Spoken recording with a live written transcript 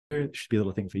There should be a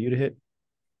little thing for you to hit.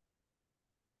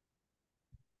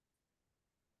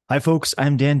 Hi, folks.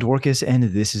 I'm Dan Dworkis, and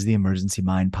this is the Emergency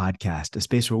Mind Podcast, a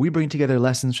space where we bring together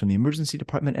lessons from the emergency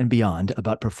department and beyond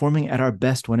about performing at our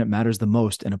best when it matters the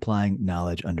most and applying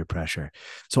knowledge under pressure.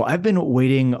 So I've been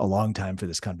waiting a long time for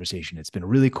this conversation. It's been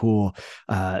really cool.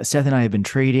 Seth and I have been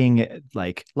trading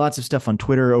like lots of stuff on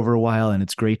Twitter over a while, and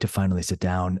it's great to finally sit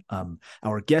down.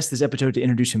 Our guest this episode, to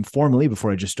introduce him formally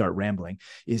before I just start rambling,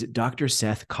 is Dr.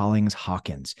 Seth Collings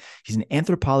Hawkins. He's an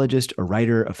anthropologist, a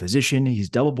writer, a physician. He's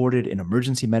double boarded in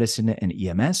emergency medicine and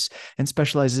EMS, and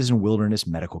specializes in wilderness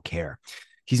medical care.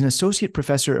 He's an associate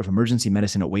professor of emergency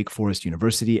medicine at Wake Forest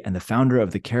University and the founder of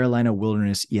the Carolina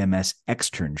Wilderness EMS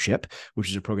Externship,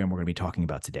 which is a program we're going to be talking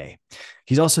about today.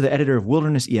 He's also the editor of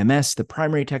Wilderness EMS, the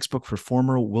primary textbook for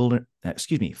formal wilderness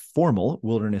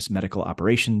medical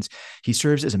operations. He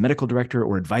serves as a medical director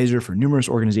or advisor for numerous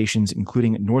organizations,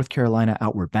 including North Carolina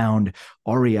Outward Bound,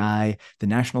 REI, the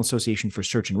National Association for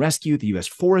Search and Rescue, the U.S.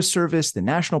 Forest Service, the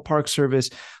National Park Service,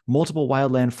 multiple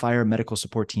wildland fire medical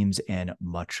support teams, and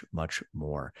much, much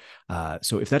more.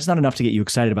 So if that's not enough to get you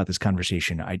excited about this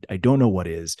conversation, I don't know what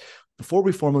is. Before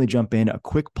we formally jump in, a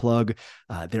quick plug.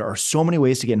 There are so many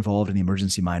ways to get involved in the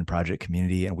Emergency Mind Project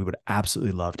community, and we would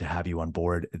absolutely love to have you on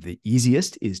board. The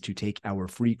easiest is to take our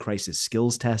free crisis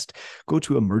skills test. Go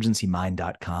to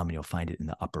emergencymind.com and you'll find it in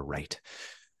the upper right.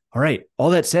 All right. All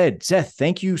that said, Seth,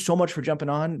 thank you so much for jumping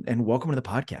on and welcome to the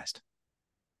podcast.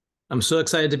 I'm so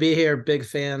excited to be here. Big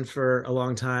fan for a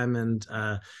long time. And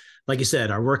like you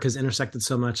said, our work has intersected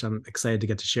so much. I'm excited to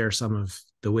get to share some of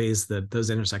the ways that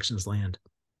those intersections land.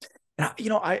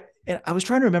 I was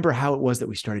trying to remember how it was that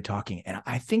we started talking, and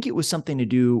I think it was something to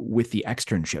do with the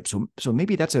externship. So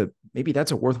maybe that's a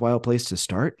worthwhile place to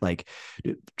start. Like,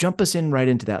 jump us in right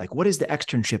into that. Like, what is the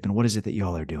externship, and what is it that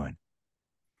y'all are doing?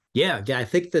 Yeah. I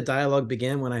think the dialogue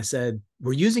began when I said,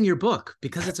 we're using your book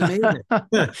because it's amazing.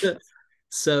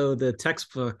 So the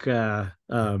textbook,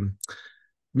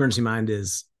 Emergency Mind,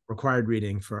 is required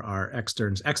reading for our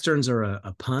externs. Externs are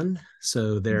a pun.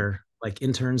 So they're like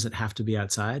interns that have to be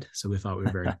outside. So we thought we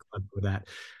were very clever with that.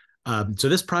 So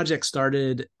this project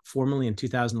started formally in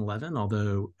 2011,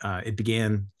 although it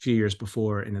began a few years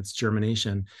before in its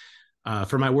germination,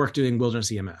 for my work doing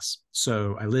wilderness EMS.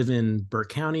 So I live in Burke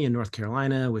County in North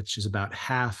Carolina, which is about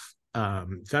half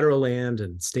federal land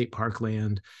and state park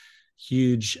land,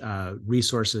 huge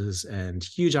resources and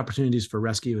huge opportunities for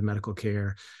rescue and medical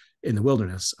care in the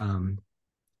wilderness,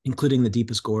 including the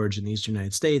deepest gorge in the eastern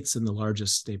United States and the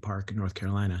largest state park in North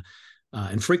Carolina,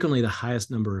 and frequently the highest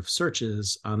number of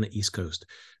searches on the East Coast.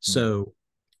 So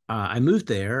I moved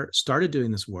there, started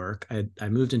doing this work. I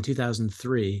moved in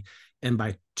 2003, and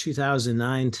by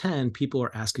 2009-10, people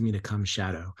were asking me to come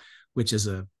shadow, which is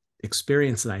an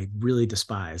experience that I really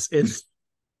despise. And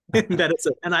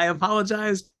I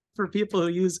apologize for people who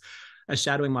use a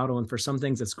shadowing model, and for some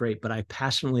things it's great, but I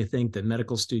passionately think that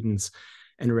medical students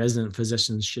and resident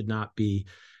physicians should not be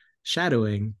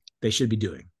shadowing. They should be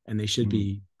doing, and they should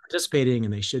be participating,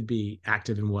 and they should be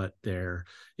active in what they're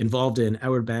involved in.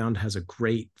 Outward Bound has a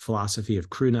great philosophy of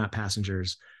crew, not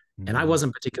passengers. And I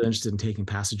wasn't particularly interested in taking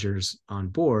passengers on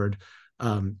board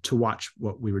to watch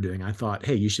what we were doing. I thought,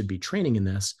 hey, you should be training in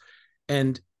this.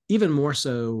 And even more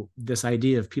so, this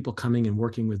idea of people coming and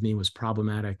working with me was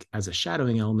problematic as a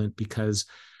shadowing element, because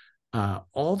most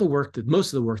of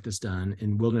the work that's done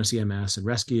in wilderness EMS and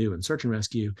rescue and search and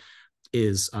rescue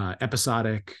is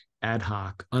episodic, ad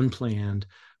hoc, unplanned.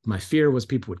 My fear was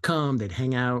people would come, they'd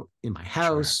hang out in my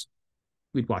house,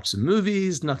 we'd watch some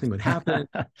movies, nothing would happen.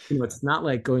 It's not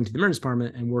like going to the emergency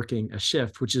department and working a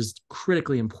shift, which is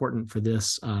critically important for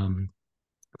this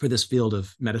field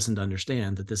of medicine to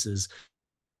understand that this is.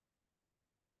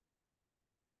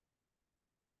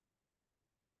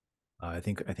 I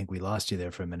think we lost you there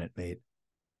for a minute, mate.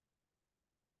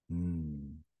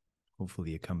 Hopefully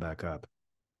you come back up.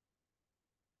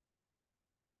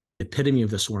 Epitome of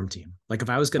the swarm team. Like if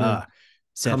I was going to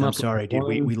Seth, I'm sorry, dude.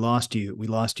 We lost you. We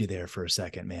lost you there for a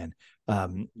second, man.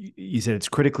 You said it's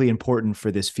critically important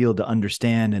for this field to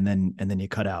understand, and then you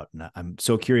cut out. And I'm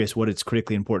so curious what it's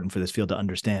critically important for this field to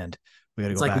understand. We got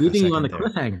to go back. It's like leaving you on the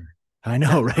cliffhanger. I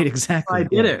know, right? Exactly. I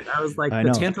did it. I was like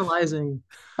the tantalizing.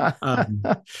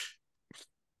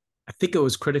 I think it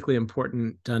was critically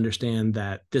important to understand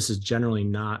that this is generally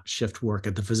not shift work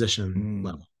at the physician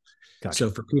level. Gotcha. So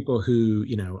for people who,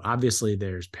 obviously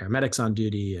there's paramedics on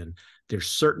duty and there's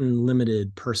certain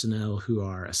limited personnel who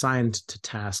are assigned to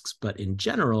tasks, but in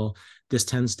general, this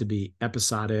tends to be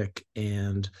episodic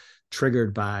and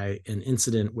triggered by an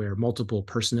incident where multiple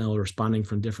personnel are responding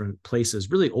from different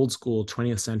places, really old school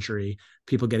 20th century,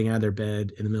 people getting out of their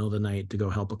bed in the middle of the night to go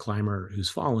help a climber who's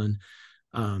fallen.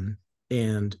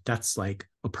 And that's like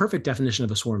a perfect definition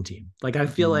of a swarm team. Like, I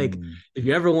feel like if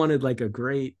you ever wanted like a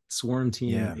great swarm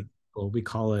team, we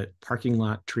call it parking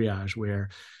lot triage, where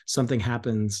something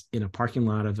happens in a parking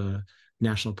lot of a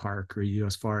national park or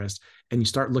U.S. forest, and you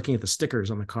start looking at the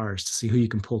stickers on the cars to see who you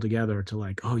can pull together to,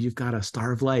 like, oh, you've got a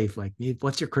Star of Life, like,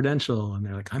 what's your credential? And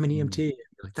they're like, I'm an EMT. And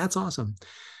you're like, that's awesome.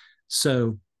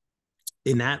 So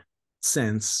in that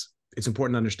sense, it's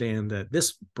important to understand that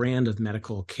this brand of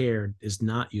medical care is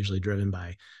not usually driven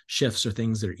by shifts or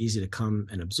things that are easy to come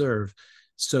and observe.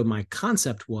 So my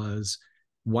concept was,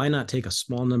 why not take a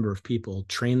small number of people,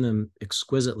 train them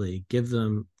exquisitely, give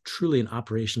them truly an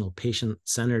operational,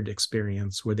 patient-centered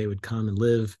experience where they would come and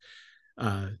live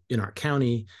in our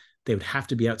county. They would have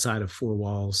to be outside of four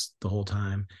walls the whole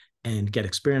time and get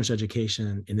experiential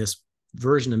education in this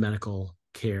version of medical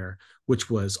care,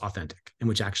 which was authentic and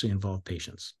which actually involved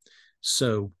patients.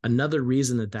 So another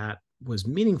reason that that was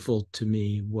meaningful to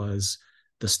me was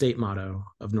the state motto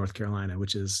of North Carolina,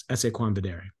 which is Esse quam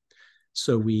videre.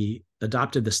 So we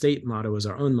adopted the state motto as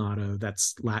our own motto.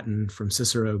 That's Latin from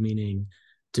Cicero, meaning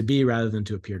to be rather than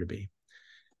to appear to be.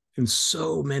 And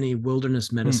so many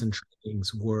wilderness medicine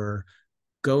trainings were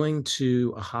going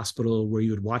to a hospital where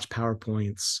you would watch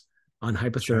PowerPoints on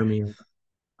hypothermia.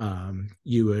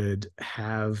 You would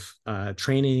have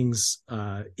trainings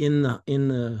in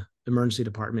the emergency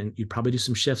department. You'd probably do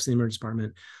some shifts in the emergency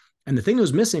department. And the thing that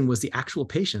was missing was the actual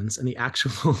patients and the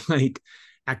actual like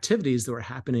activities that were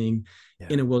happening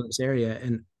in a wilderness area.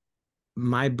 And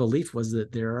my belief was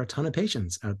that there are a ton of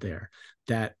patients out there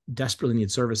that desperately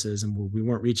need services, and we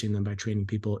weren't reaching them by training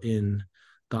people in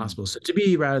the hospital. So to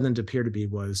be rather than to appear to be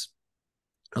was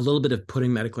a little bit of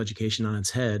putting medical education on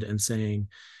its head and saying,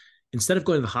 instead of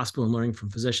going to the hospital and learning from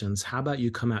physicians, how about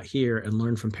you come out here and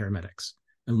learn from paramedics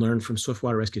and learn from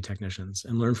swiftwater rescue technicians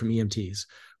and learn from EMTs,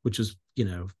 which was, you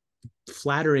know,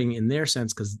 flattering in their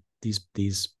sense, because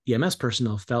these EMS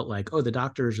personnel felt like, oh, the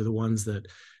doctors are the ones that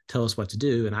tell us what to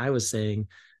do. And I was saying,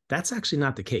 that's actually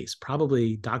not the case.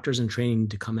 Probably doctors in training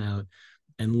to come out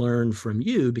and learn from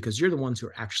you, because you're the ones who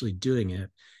are actually doing it.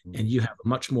 And you have a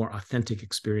much more authentic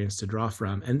experience to draw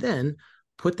from. And then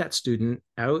put that student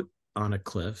out on a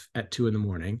cliff at 2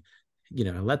 a.m, you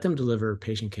know, let them deliver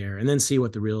patient care and then see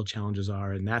what the real challenges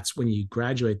are. And that's when you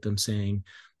graduate them saying,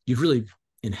 you've really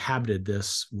inhabited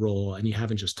this role and you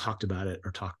haven't just talked about it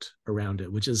or talked around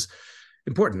it, which is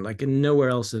important. Like, in nowhere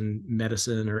else in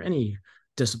medicine or any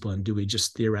discipline do we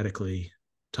just theoretically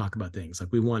talk about things.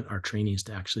 Like, we want our trainees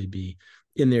to actually be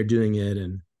in there doing it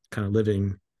and kind of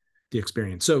living the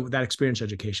experience. So that experience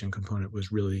education component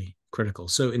was really critical.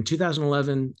 So in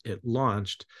 2011, it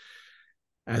launched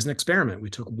as an experiment. We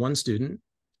took one student,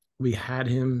 we had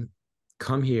him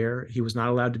come here. He was not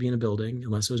allowed to be in a building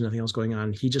unless there was nothing else going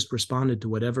on. He just responded to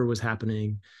whatever was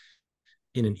happening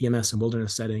in an EMS and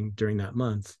wilderness setting during that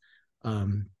month.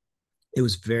 It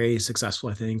was very successful,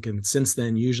 I think. And since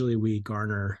then, usually we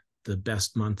garner the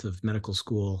best month of medical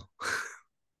school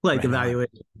like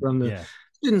evaluation from the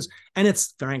students. And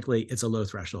it's, frankly, it's a low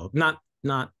threshold, not,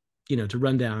 you know, to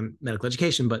run down medical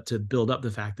education, but to build up the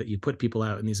fact that you put people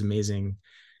out in these amazing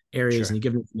areas and you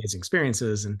give them amazing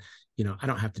experiences. And, you know, I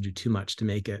don't have to do too much to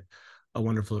make it a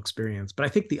wonderful experience. But I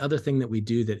think the other thing that we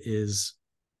do that is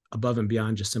above and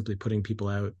beyond just simply putting people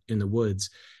out in the woods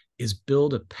is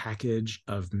build a package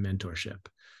of mentorship.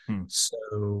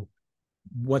 So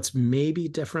what's maybe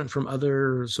different from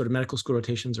other sort of medical school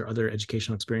rotations or other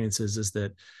educational experiences is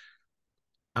that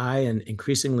I, and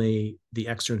increasingly the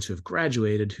externs who have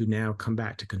graduated, who now come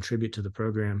back to contribute to the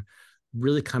program,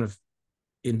 really kind of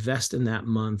invest in that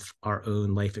month our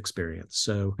own life experience.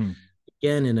 So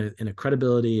again, in a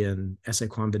credibility and esse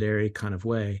quam videre kind of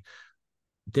way,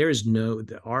 there is no,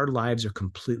 our lives are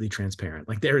completely transparent.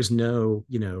 Like, there is no,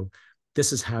 you know,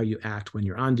 this is how you act when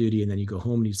you're on duty and then you go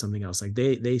home and do something else. Like,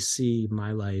 they see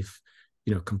my life,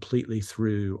 you know, completely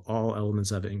through all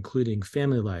elements of it, including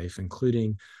family life,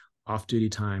 including off-duty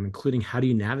time, including how do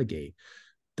you navigate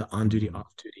the on-duty,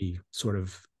 off-duty sort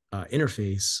of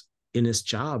interface in this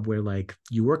job where, like,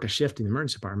 you work a shift in the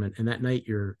emergency department and that night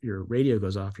your radio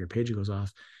goes off, your pager goes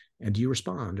off, and do you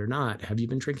respond or not? Have you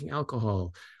been drinking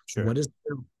alcohol? What does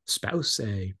your spouse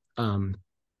say? And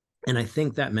I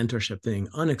think that mentorship thing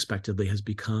unexpectedly has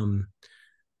become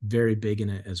very big in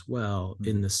it as well,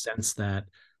 in the sense that,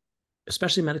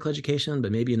 especially medical education,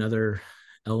 but maybe in other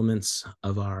elements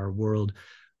of our world,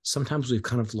 sometimes we've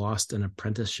kind of lost an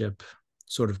apprenticeship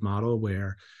sort of model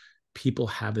where people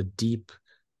have a deep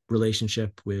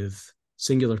relationship with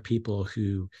singular people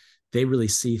who they really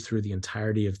see through the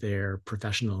entirety of their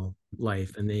professional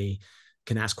life, and they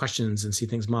can ask questions and see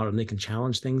things modeled, and they can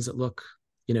challenge things that look,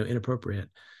 inappropriate.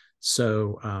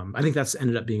 So I think that's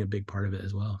ended up being a big part of it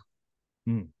as well.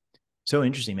 So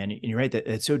interesting, man. And you're right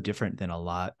that it's so different than a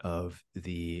lot of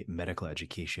the medical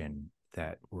education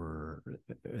that we're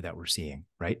seeing,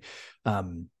 right?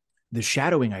 The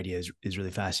shadowing idea is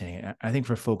really fascinating. I think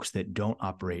for folks that don't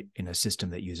operate in a system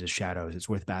that uses shadows, it's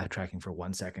worth backtracking for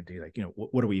 1 second to like,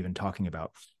 what are we even talking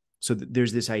about? So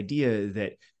there's this idea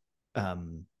that,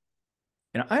 and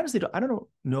I honestly I don't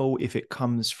know if it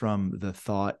comes from the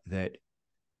thought that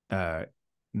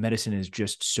medicine is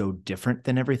just so different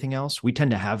than everything else. We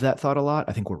tend to have that thought a lot.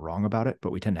 I think we're wrong about it,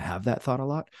 but we tend to have that thought a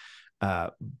lot.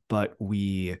 But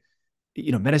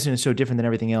medicine is so different than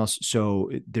everything else.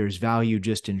 So there's value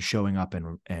just in showing up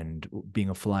and being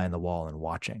a fly on the wall and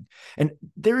watching. And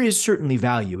there is certainly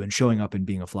value in showing up and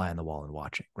being a fly on the wall and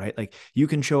watching, right? Like you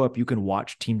can show up, you can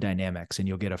watch team dynamics and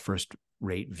you'll get a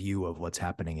first-rate view of what's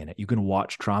happening in it. You can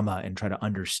watch trauma and try to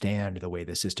understand the way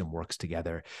the system works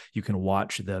together. You can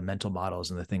watch the mental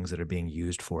models and the things that are being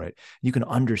used for it. You can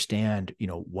understand,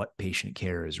 what patient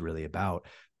care is really about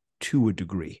to a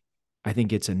degree. I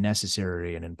think it's a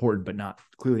necessary and important, but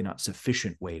clearly not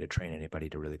sufficient way to train anybody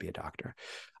to really be a doctor.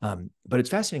 But it's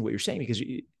fascinating what you're saying, because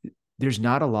there's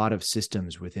not a lot of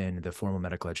systems within the formal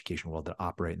medical education world that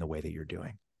operate in the way that you're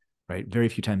doing, right? Very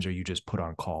few times are you just put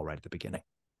on call right at the beginning.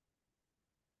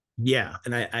 Yeah.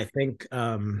 And I think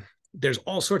there's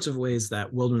all sorts of ways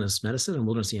that wilderness medicine and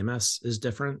wilderness EMS is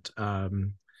different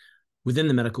within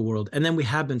the medical world. And then we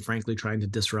have been, frankly, trying to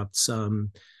disrupt some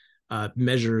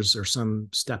measures or some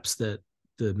steps that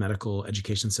the medical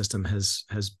education system has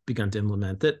begun to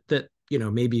implement that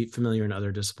may be familiar in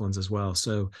other disciplines as well.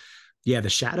 So yeah, the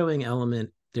shadowing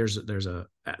element, there's a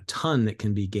ton that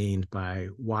can be gained by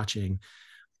watching.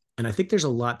 And I think there's a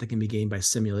lot that can be gained by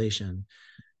simulation.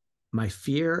 My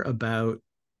fear about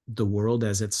the world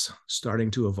as it's starting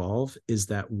to evolve is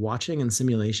that watching and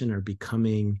simulation are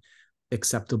becoming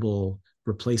acceptable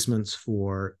replacements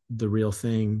for the real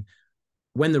thing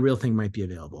when the real thing might be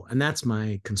available. And that's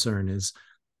my concern, is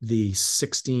the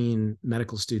 16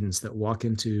 medical students that walk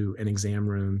into an exam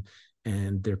room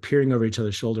and they're peering over each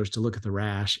other's shoulders to look at the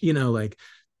rash.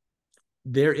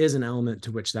 There is an element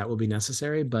to which that will be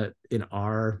necessary, but in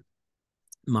our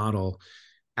model,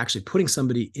 actually putting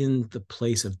somebody in the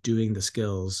place of doing the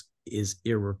skills is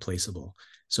irreplaceable.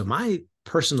 So my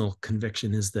personal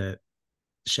conviction is that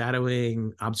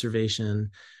shadowing,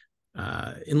 observation,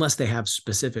 unless they have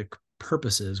specific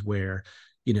purposes where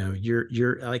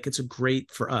you're like, it's a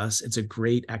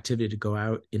great activity to go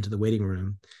out into the waiting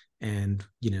room and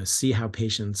see how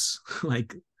patients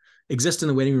like exist in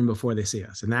the waiting room before they see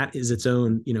us, and that is its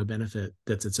own benefit.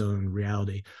 That's its own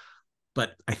reality.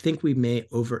 But I think we may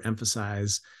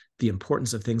overemphasize the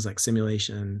importance of things like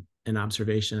simulation and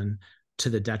observation to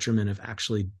the detriment of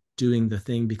actually doing the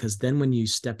thing, because then when you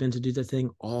step in to do the thing,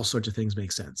 all sorts of things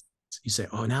make sense. You say,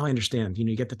 oh, now I understand.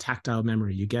 You get the tactile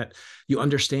memory. You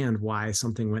understand why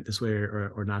something went this way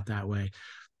or not that way.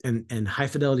 And high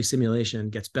fidelity simulation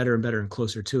gets better and better and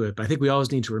closer to it. But I think we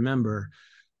always need to remember,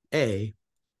 the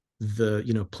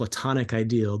platonic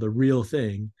ideal, the real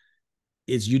thing,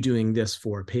 is you doing this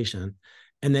for a patient.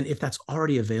 And then if that's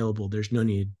already available, there's no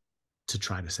need to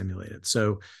try to simulate it.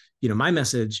 So, my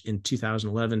message in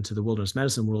 2011 to the wilderness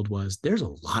medicine world was, there's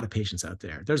a lot of patients out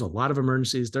there. There's a lot of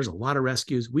emergencies. There's a lot of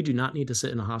rescues. We do not need to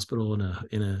sit in a hospital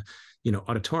in a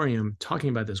auditorium talking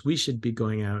about this. We should be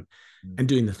going out and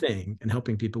doing the thing and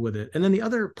helping people with it. And then the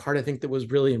other part, I think, that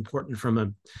was really important from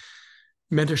a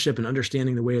mentorship and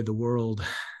understanding the way of the world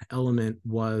element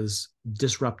was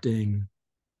disrupting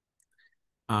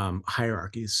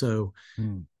hierarchies. So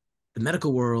the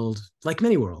medical world, like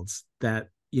many worlds that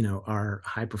are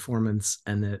high performance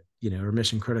and that are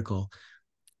mission critical,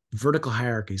 vertical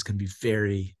hierarchies can be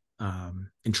very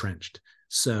entrenched.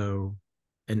 So,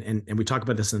 and we talk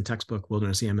about this in the textbook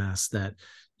Wilderness EMS, that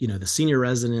the senior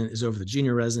resident is over the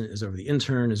junior resident, is over the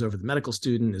intern, is over the medical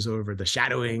student, is over the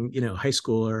shadowing high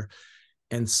schooler.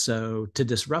 And so to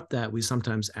disrupt that, we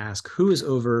sometimes ask, who is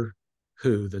over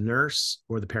who, the nurse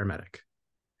or the paramedic?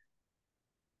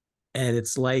 And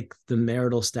it's like the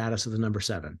marital status of the number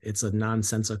 7. It's a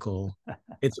nonsensical,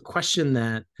 it's a question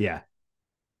that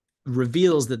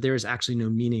reveals that there is actually no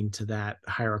meaning to that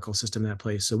hierarchical system in that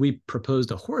place. So we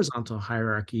proposed a horizontal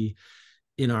hierarchy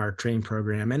in our training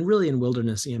program, and really in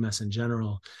wilderness EMS in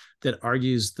general, that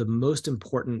argues the most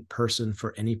important person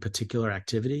for any particular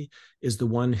activity is the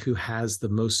one who has the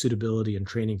most suitability and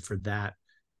training for that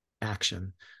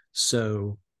action.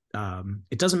 So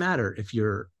it doesn't matter if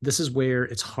this is where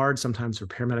it's hard sometimes for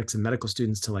paramedics and medical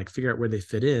students to like figure out where they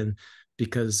fit in,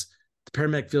 because the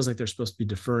paramedic feels like they're supposed to be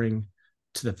deferring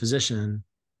to the physician.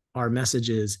 Our message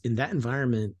is, in that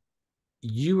environment,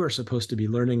 you are supposed to be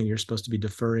learning and you're supposed to be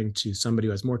deferring to somebody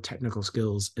who has more technical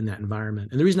skills in that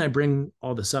environment. And the reason I bring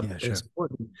all this up is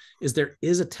important is there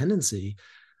is a tendency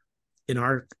in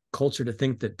our culture to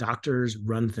think that doctors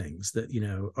run things, that,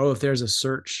 if there's a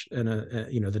search and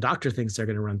the doctor thinks they're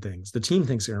going to run things, the team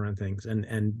thinks they're going to run things.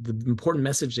 And the important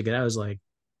message to get out is like,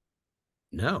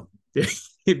 no, if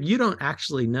you don't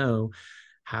actually know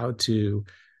how to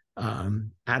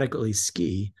adequately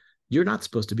ski, you're not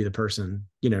supposed to be the person,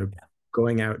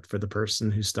 going out for the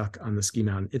person who's stuck on the ski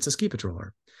mountain. It's a ski patroller.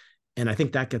 And I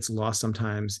think that gets lost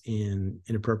sometimes in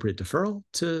inappropriate deferral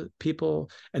to people.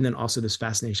 And then also this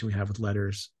fascination we have with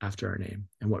letters after our name.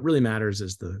 And what really matters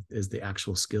is the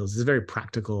actual skills. It's a very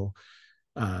practical,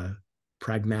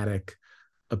 pragmatic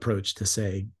approach to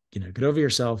say, get over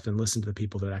yourself and listen to the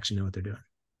people that actually know what they're doing.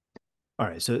 All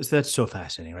right, so that's so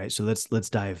fascinating, right? So let's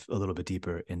dive a little bit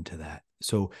deeper into that.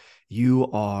 So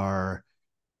you are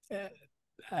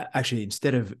actually,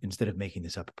 instead of making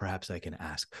this up, perhaps I can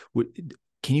ask,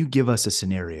 can you give us a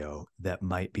scenario that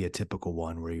might be a typical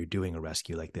one where you're doing a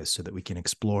rescue like this, so that we can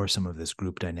explore some of this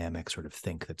group dynamic sort of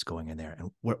think that's going in there?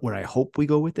 And where I hope we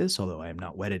go with this, although I am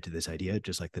not wedded to this idea,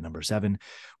 just like the number 7,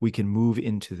 we can move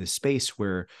into the space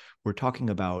where we're talking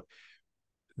about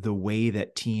the way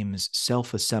that teams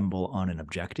self-assemble on an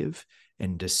objective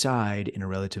and decide in a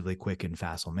relatively quick and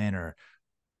facile manner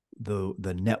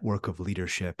the network of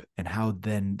leadership, and how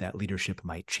then that leadership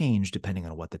might change depending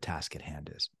on what the task at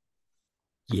hand is.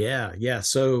 Yeah.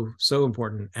 So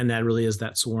important. And that really is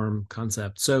that swarm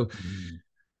concept. So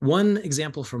one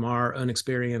example from our own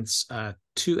experience,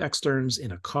 2 externs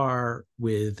in a car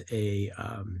with a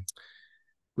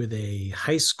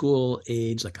high school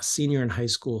age, like a senior in high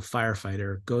school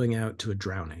firefighter, going out to a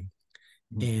drowning.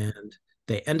 And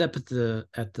they end up at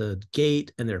the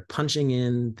gate, and they're punching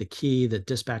in the key that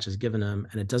dispatch has given them,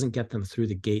 and it doesn't get them through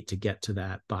the gate to get to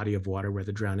that body of water where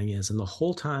the drowning is. And the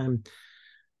whole time,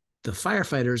 the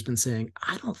firefighter has been saying,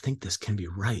 I don't think this can be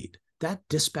right. That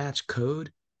dispatch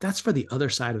code, that's for the other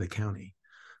side of the county.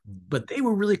 But they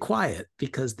were really quiet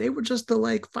because they were just the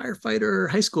like firefighter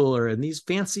high schooler, and these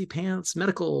fancy pants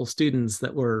medical students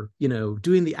that were,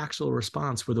 doing the actual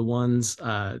response were the ones,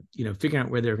 figuring out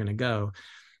where they're going to go.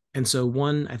 And so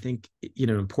one, I think,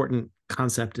 important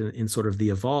concept in sort of the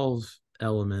evolve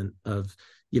element of,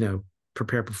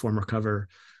 prepare, perform, recover,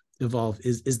 evolve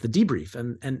is the debrief.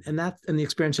 And the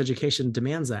experiential education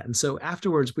demands that. And so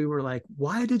afterwards we were like,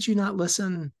 why did you not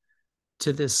listen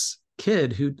to this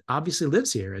kid who obviously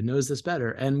lives here and knows this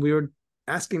better? And we were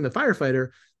asking the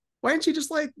firefighter, why didn't you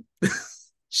just like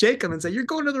shake him and say, you're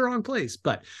going to the wrong place?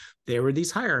 But there were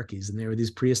these hierarchies, and there were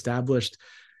these pre-established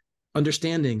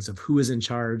understandings of who is in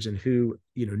charge and who,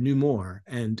 knew more.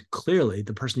 And clearly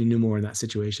the person who knew more in that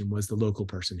situation was the local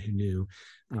person who knew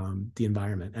the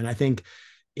environment. And I think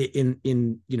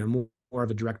in more of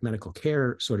a direct medical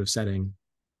care sort of setting,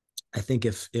 I think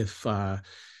if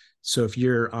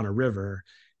you're on a river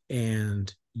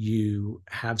and you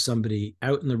have somebody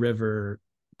out in the river,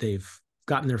 they've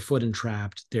gotten their foot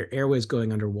entrapped, their airway's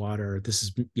going underwater, this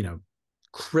is,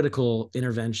 critical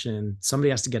intervention. Somebody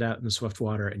has to get out in the swift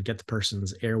water and get the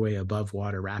person's airway above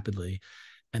water rapidly.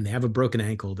 And they have a broken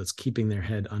ankle that's keeping their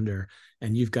head under.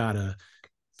 And you've got a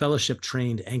fellowship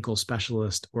trained ankle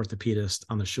specialist, orthopedist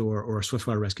on the shore, or a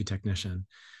swiftwater rescue technician.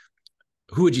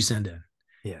 Who would you send in?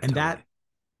 Yeah, and totally. That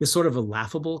is sort of a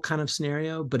laughable kind of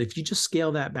scenario. But if you just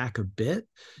scale that back a bit,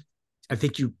 I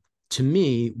think to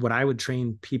me, what I would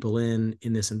train people in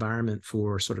this environment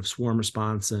for sort of swarm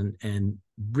response and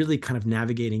really kind of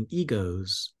navigating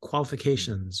egos,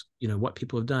 qualifications, what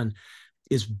people have done,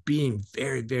 is being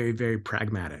very, very, very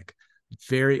pragmatic,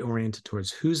 very oriented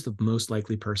towards who's the most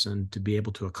likely person to be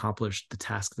able to accomplish the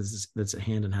task that's at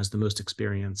hand and has the most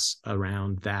experience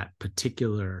around that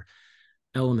particular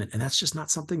element. And that's just not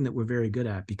something that we're very good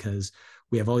at, because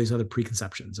we have all these other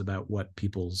preconceptions about what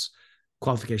people's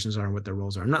qualifications are and what their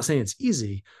roles are. I'm not saying it's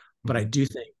easy, but I do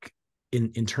think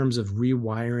in terms of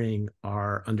rewiring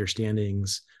our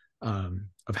understandings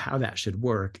of how that should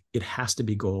work, it has to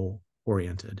be goal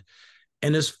oriented.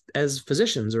 And as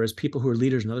physicians, or as people who are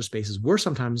leaders in other spaces, we're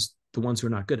sometimes the ones who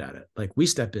are not good at it. Like, we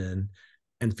step in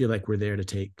and feel like we're there to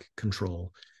take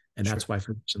control. And that's why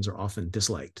physicians are often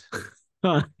disliked.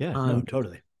 Yeah, no,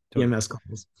 totally. EMS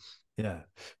calls. Yeah.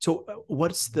 So,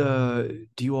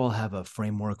 do you all have a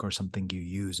framework or something you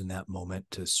use in that moment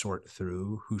to sort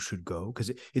through who should go? Because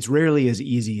it's rarely as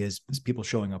easy as people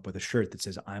showing up with a shirt that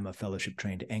says, I'm a fellowship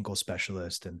trained ankle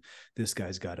specialist. And this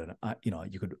guy's got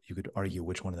you could argue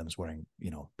which one of them is wearing,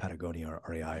 Patagonia or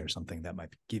REI or something that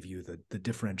might give you the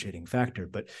differentiating factor.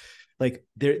 But like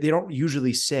they don't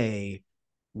usually say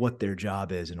what their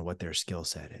job is and what their skill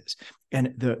set is.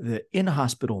 And the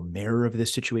in-hospital mirror of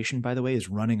this situation, by the way, is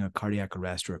running a cardiac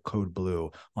arrest or a code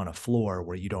blue on a floor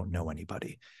where you don't know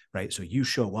anybody, right? So you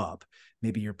show up,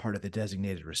 maybe you're part of the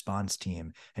designated response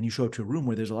team, and you show up to a room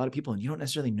where there's a lot of people and you don't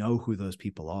necessarily know who those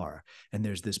people are. And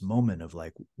there's this moment of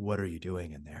like, what are you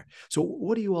doing in there? So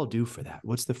what do you all do for that?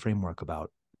 What's the framework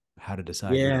about how to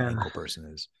decide who the Yeah. ankle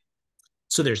person is?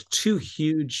 So there's two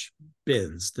huge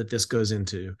bins that this goes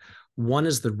into. One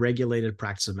is the regulated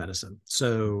practice of medicine,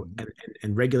 so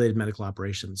and regulated medical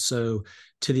operations. So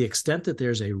to the extent that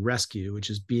there's a rescue, which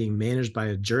is being managed by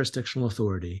a jurisdictional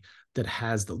authority that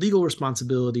has the legal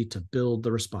responsibility to build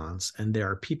the response, and there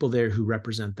are people there who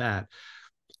represent that,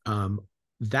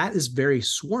 that is very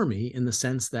swarmy in the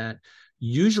sense that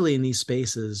usually in these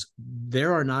spaces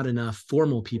there are not enough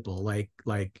formal people like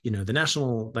the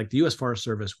national, like the U.S. Forest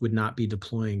Service would not be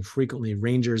deploying frequently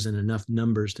rangers in enough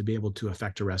numbers to be able to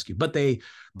effect a rescue, but they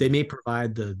may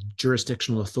provide the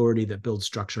jurisdictional authority that builds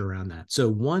structure around that. So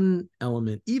one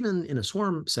element, even in a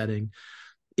swarm setting,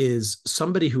 is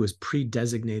somebody who has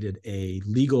pre-designated a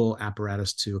legal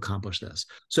apparatus to accomplish this.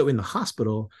 So in the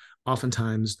hospital,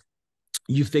 oftentimes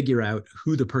you figure out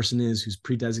who the person is who's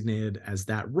pre-designated as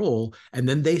that role, and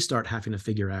then they start having to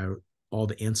figure out all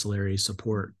the ancillary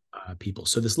support people.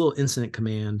 So this little incident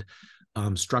command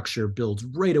structure builds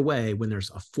right away when there's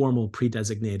a formal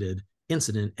pre-designated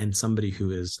incident and somebody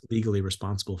who is legally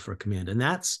responsible for a command. And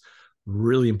that's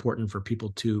really important for people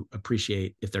to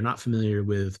appreciate if they're not familiar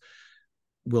with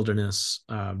wilderness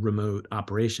remote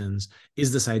operations,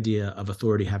 is this idea of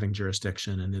authority having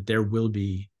jurisdiction, and that there will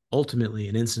be ultimately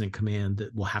an incident command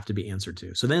that will have to be answered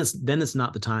to. So then it's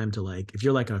not the time to, like, if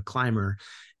you're like a climber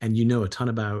and you know a ton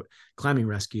about climbing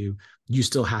rescue, you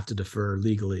still have to defer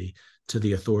legally to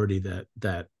the authority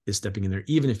that is stepping in there,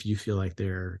 even if you feel like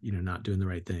they're not doing the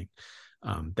right thing.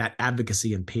 That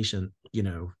advocacy and patient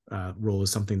role is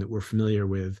something that we're familiar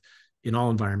with in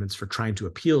all environments for trying to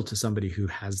appeal to somebody who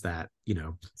has that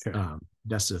Sure.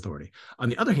 vested authority. On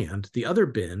the other hand, the other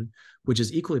bin, which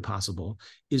is equally possible,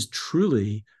 is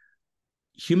truly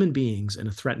human beings in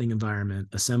a threatening environment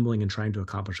assembling and trying to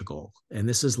accomplish a goal. And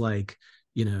this is like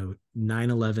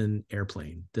 9/11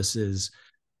 airplane. This is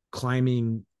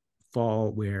climbing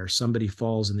fall where somebody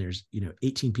falls and there's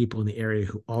 18 people in the area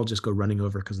who all just go running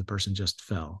over because the person just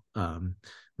fell.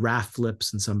 Raft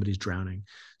flips and somebody's drowning.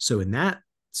 So in that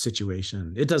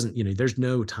situation, it doesn't, there's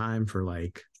no time for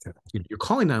like, you're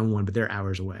calling 911, but they're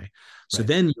hours away. So Right.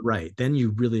 then you're right. Then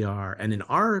you really are. And in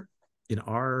our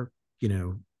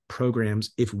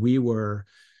programs, if we were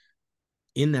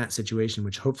in that situation,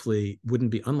 which hopefully wouldn't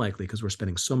be unlikely because we're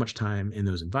spending so much time in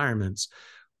those environments,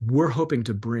 we're hoping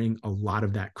to bring a lot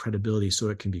of that credibility so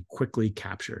it can be quickly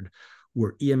captured.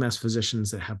 We're EMS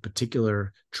physicians that have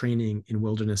particular training in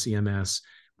wilderness EMS.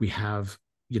 We have,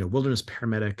 wilderness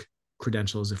paramedic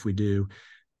credentials if we do,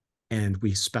 and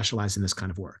we specialize in this kind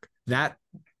of work. That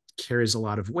carries a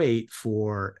lot of weight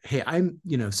for, hey,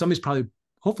 somebody's probably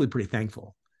hopefully pretty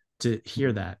thankful to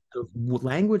hear that. The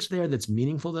language there that's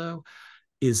meaningful, though,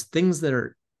 is things that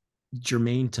are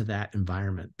germane to that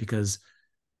environment. Because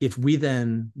if we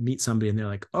then meet somebody and they're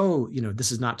like, oh,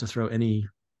 this is not to throw any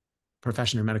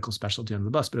profession or medical specialty under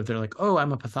the bus, but if they're like, oh,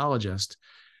 I'm a pathologist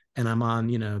and I'm on,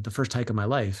 the first hike of my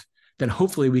life, then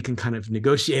hopefully we can kind of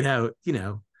negotiate out,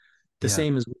 the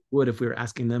same as we would if we were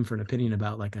asking them for an opinion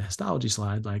about like a histology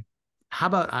slide. Like, how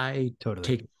about I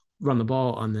Totally. run the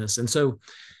ball on this? And so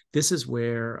this is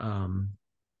where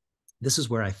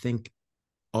I think,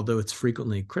 although it's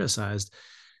frequently criticized,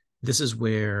 this is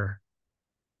where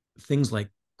things like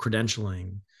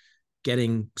credentialing,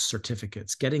 getting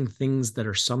certificates, getting things that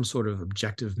are some sort of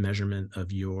objective measurement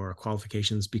of your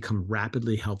qualifications become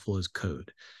rapidly helpful as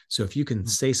code. So if you can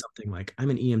say something like, I'm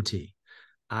an EMT,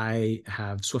 I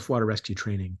have swiftwater rescue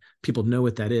training, people know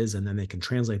what that is, and then they can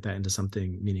translate that into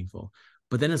something meaningful.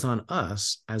 But then it's on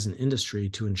us as an industry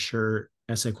to ensure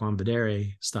esse quam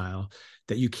videre style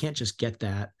that you can't just get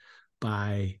that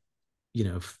by,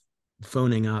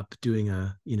 phoning up, doing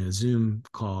a, Zoom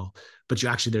call, but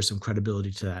there's some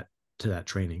credibility to that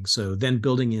training. So then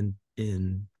building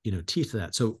in teeth to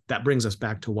that. So that brings us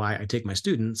back to why I take my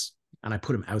students and I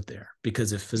put them out there,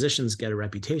 because if physicians get a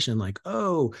reputation like,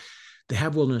 oh, they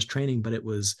have wilderness training, but it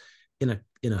was in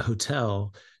a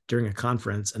hotel during a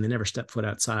conference and they never step foot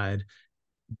outside,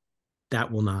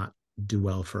 that will not do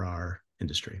well for our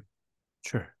industry.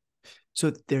 Sure.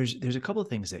 So there's a couple of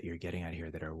things that you're getting at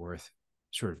here that are worth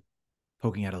sort of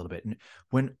poking at a little bit. And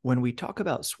when we talk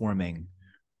about swarming,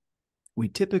 we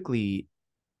typically,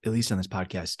 at least on this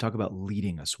podcast, talk about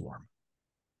leading a swarm,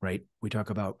 right? We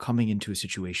talk about coming into a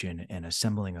situation and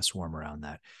assembling a swarm around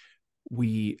that.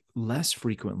 We less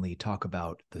frequently talk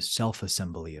about the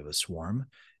self-assembly of a swarm,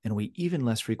 and we even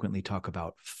less frequently talk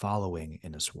about following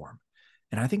in a swarm.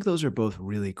 And I think those are both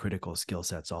really critical skill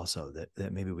sets also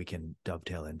that maybe we can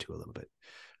dovetail into a little bit.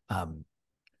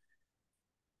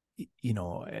 You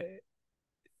know,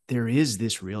 there is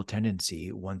this real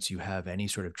tendency once you have any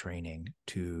sort of training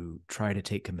to try to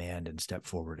take command and step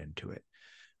forward into it,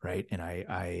 right? And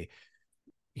I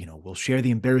will share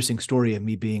the embarrassing story of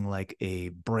me being like a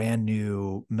brand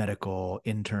new medical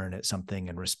intern at something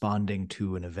and responding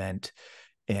to an event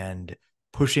and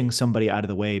pushing somebody out of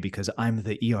the way because I'm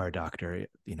the ER doctor,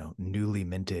 newly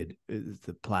minted,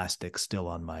 the plastic still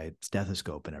on my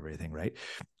stethoscope and everything, right?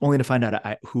 Only to find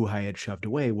out who I had shoved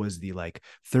away was the like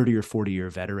 30 or 40-year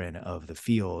veteran of the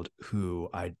field who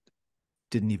I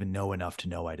didn't even know enough to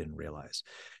know I didn't realize.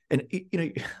 And,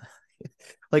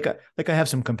 like I have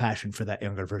some compassion for that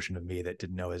younger version of me that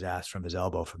didn't know his ass from his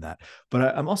elbow from that.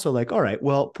 But I'm also like, all right,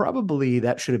 well, probably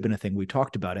that should have been a thing we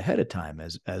talked about ahead of time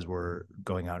as we're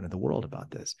going out into the world about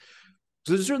this.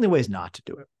 So there's certainly ways not to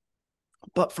do it.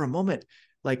 But for a moment,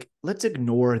 like, let's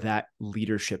ignore that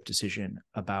leadership decision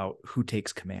about who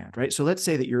takes command, right? So let's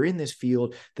say that you're in this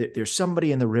field, that there's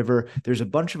somebody in the river, there's a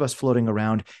bunch of us floating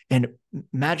around, and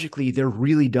magically there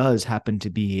really does happen to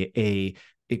be a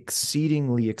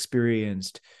exceedingly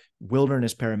experienced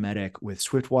wilderness paramedic with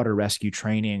swiftwater rescue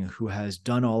training who has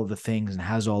done all of the things and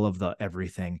has all of the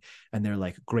everything. And they're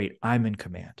like, great, I'm in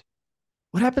command.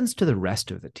 What happens to the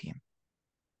rest of the team?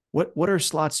 What are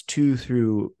slots 2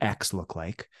 through X look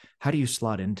like? How do you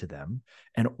slot into them?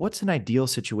 And what's an ideal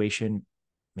situation?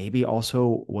 Maybe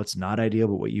also what's not ideal,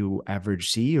 but what you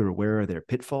average see, or where are there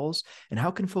pitfalls? And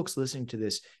how can folks listening to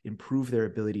this improve their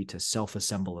ability to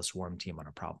self-assemble a swarm team on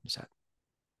a problem set?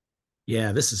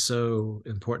 Yeah, this is so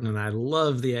important. And I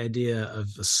love the idea of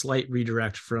a slight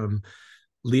redirect from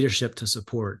leadership to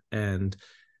support. And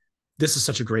this is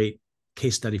such a great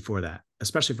case study for that,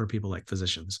 especially for people like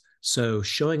physicians. So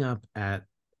showing up at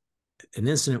an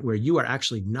incident where you are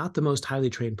actually not the most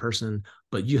highly trained person,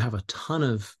 but you have a ton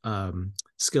of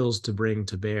skills to bring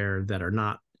to bear that are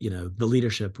not, the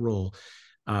leadership role,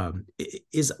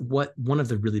 is one of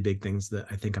the really big things that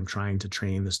I think I'm trying to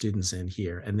train the students in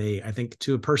here. And I think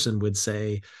to a person would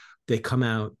say they come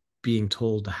out being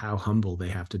told how humble they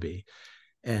have to be.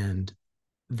 And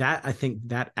that, I think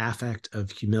that affect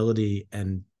of humility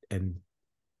and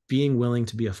being willing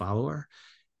to be a follower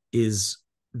is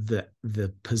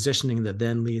the positioning that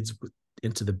then leads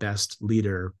into the best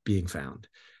leader being found.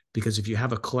 Because if you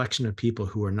have a collection of people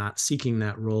who are not seeking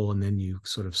that role, and then you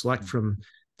sort of select from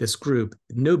this group,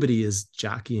 nobody is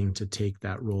jockeying to take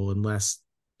that role unless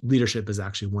leadership is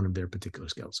actually one of their particular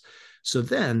skills. So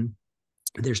then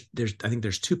I think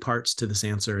there's 2 parts to this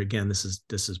answer. Again, this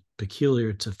is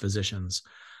peculiar to physicians.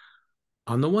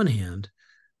 On the one hand,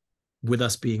 with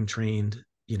us being trained,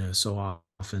 so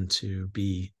often to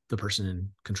be the person in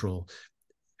control,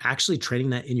 actually training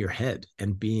that in your head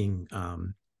and being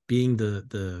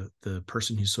the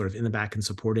person who's sort of in the back and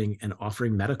supporting and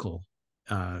offering medical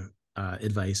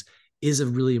advice is a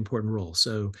really important role.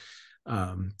 So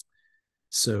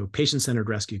patient-centered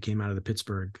rescue came out of the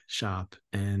Pittsburgh shop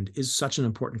and is such an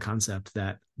important concept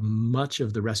that much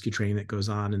of the rescue training that goes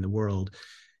on in the world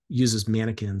uses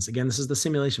mannequins. Again, this is the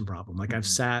simulation problem. Like, I've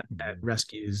sat at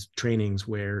rescues trainings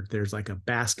where there's like a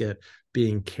basket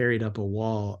being carried up a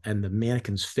wall and the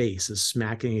mannequin's face is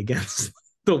smacking against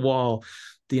the wall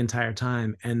the entire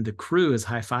time. And the crew is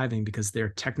high-fiving because their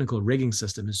technical rigging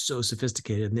system is so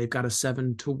sophisticated and they've got a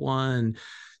 7-to-1,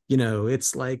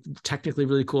 it's like technically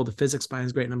really cool. The physics behind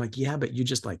is great. And I'm like, yeah, but you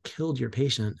just like killed your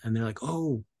patient. And they're like,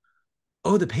 oh,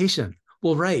 the patient.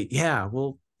 Well, right. Yeah.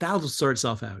 Well, that'll sort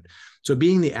itself out. So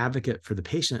being the advocate for the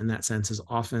patient in that sense is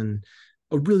often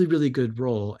a really, really good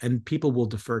role. And people will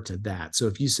defer to that. So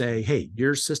if you say, hey,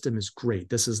 your system is great,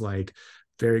 this is like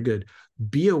very good,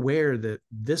 be aware that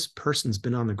this person's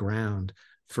been on the ground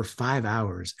for 5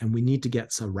 hours and we need to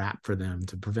get some wrap for them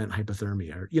to prevent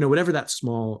hypothermia, or, whatever that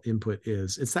small input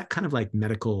is. It's that kind of like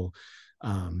medical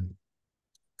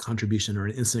contribution or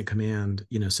an incident command,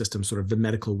 system, sort of the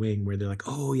medical wing, where they're like,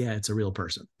 oh yeah, it's a real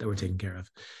person that we're taking care of.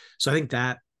 So I think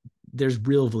that there's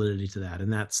real validity to that.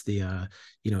 And that's the,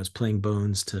 it's playing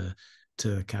bones to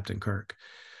Captain Kirk.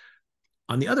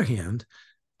 On the other hand,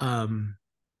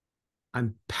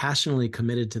 I'm passionately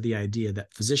committed to the idea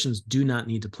that physicians do not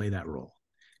need to play that role.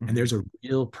 And Mm-hmm. there's a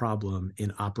real problem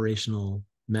in operational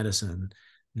medicine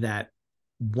that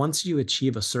once you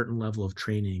achieve a certain level of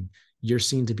training, you're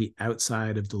seen to be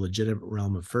outside of the legitimate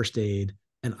realm of first aid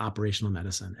and operational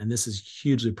medicine. And this is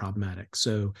hugely problematic.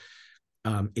 So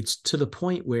it's to the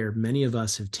point where many of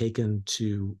us have taken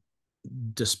to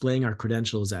displaying our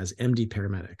credentials as MD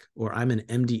paramedic or I'm an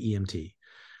MD EMT.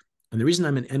 And the reason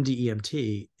I'm an MD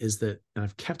EMT is that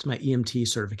I've kept my EMT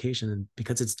certification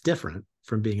because it's different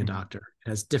from being a Mm-hmm. doctor. It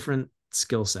has different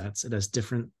skill sets, it has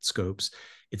different scopes.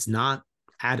 It's not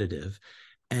additive.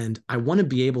 And I want to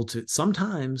be able to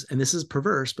sometimes, and this is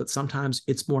perverse, but sometimes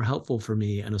it's more helpful for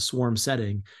me in a swarm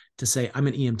setting to say, I'm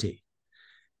an EMT,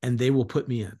 and they will put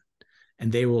me in.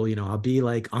 And they will, I'll be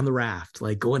like on the raft,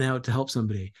 like going out to help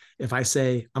somebody. If I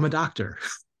say, I'm a doctor,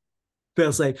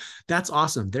 they'll say, that's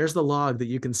awesome. There's the log that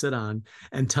you can sit on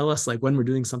and tell us like when we're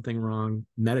doing something wrong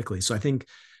medically. So I think,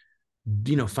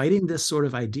 fighting this sort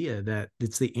of idea that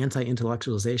it's the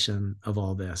anti-intellectualization of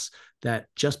all this, that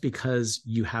just because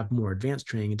you have more advanced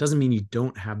training, it doesn't mean you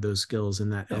don't have those skills in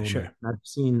that Yeah, element. sure. I've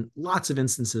seen lots of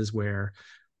instances where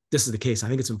this is the case. I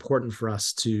think it's important for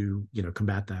us to,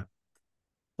 combat that.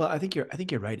 Well, I think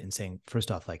you're right in saying,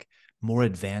 first off, like, more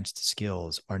advanced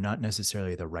skills are not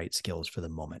necessarily the right skills for the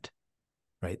moment,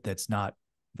 right? That's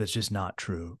just not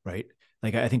true, right?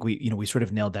 Like, I think we sort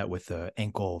of nailed that with the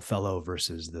ankle fellow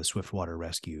versus the swiftwater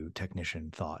rescue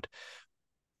technician thought.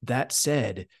 That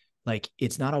said, like,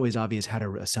 it's not always obvious how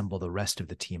to assemble the rest of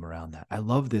the team around that. I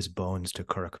love this bones to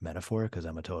Kirk metaphor because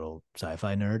I'm a total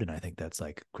sci-fi nerd, and I think that's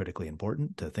like critically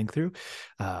important to think through.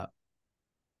 Uh,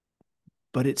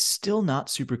 but it's still not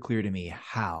super clear to me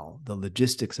how the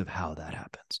logistics of how that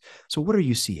happens. So what are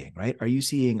you seeing, right? Are you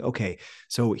seeing, okay,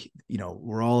 so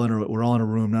we're all in a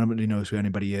room, nobody knows who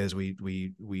anybody is.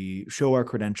 We show our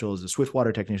credentials. The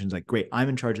swiftwater technician's like, great, I'm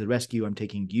in charge of the rescue. I'm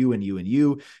taking you and you and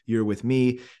you. You're with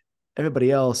me.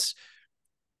 Everybody else,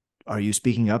 are you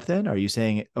speaking up then? Are you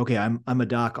saying, okay, I'm a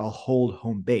doc, I'll hold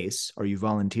home base? Are you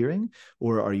volunteering?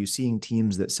 Or are you seeing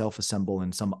teams that self-assemble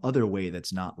in some other way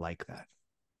that's not like that?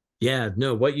 Yeah,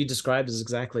 no, what you described is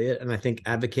exactly it. And I think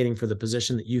advocating for the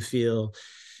position that you feel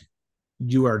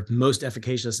you are most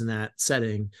efficacious in that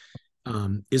setting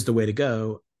is the way to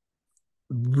go.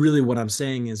 Really, what I'm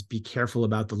saying is be careful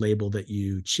about the label that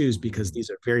you choose because these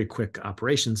are very quick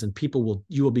operations and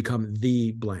you will become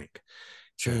the blank.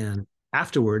 Sure. And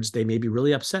afterwards, they may be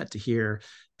really upset to hear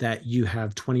that you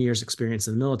have 20 years experience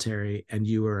in the military and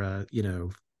you were a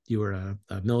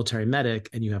military medic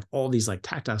and you have all these like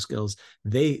tactile skills.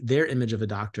 Their image of a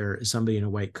doctor is somebody in a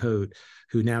white coat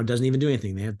who now doesn't even do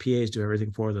anything. They have PAs do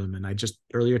everything for them. And I just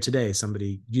earlier today,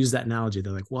 somebody used that analogy.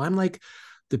 They're like, well, I'm like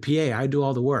the PA, I do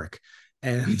all the work.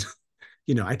 And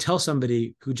I tell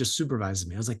somebody who just supervises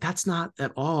me, I was like, that's not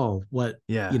at all what,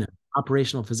 Yeah.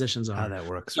 operational physicians How are. that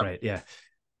works, So, right? Yeah.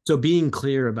 so being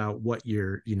clear about what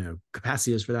your,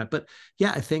 capacity is for that. But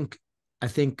yeah, I think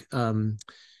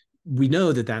we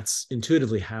know that that's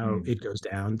intuitively how Mm. it goes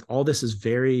down. All this is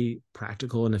very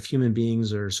practical. And if human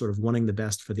beings are sort of wanting the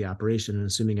best for the operation and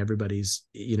assuming everybody's,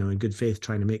 in good faith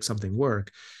trying to make something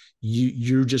work,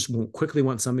 you just quickly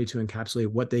want somebody to encapsulate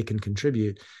what they can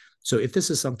contribute. So if this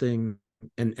is something,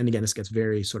 and again, this gets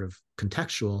very sort of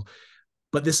contextual,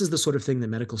 but this is the sort of thing that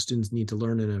medical students need to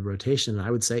learn in a rotation. And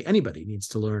I would say anybody needs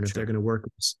to learn if they're Sure. going to work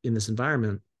in this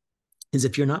environment is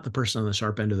if you're not the person on the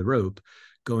sharp end of the rope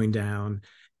going down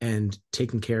and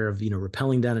taking care of,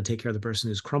 rappelling down and take care of the person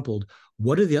who's crumpled,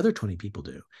 what do the other 20 people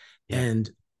do? Yeah. And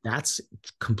that's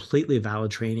completely valid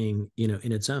training,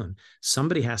 in its own.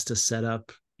 Somebody has to set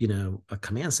up, a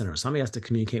command center. Somebody has to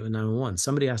communicate with 911.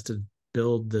 Somebody has to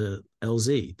build the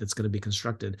LZ that's going to be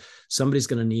constructed. Somebody's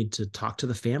going to need to talk to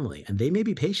the family, and they may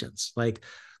be patients. Like,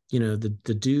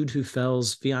 the dude who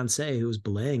fell's fiance who was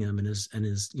belaying him and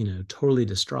is totally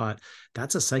distraught.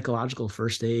 That's a psychological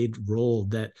first aid role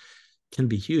that can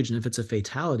be huge. And if it's a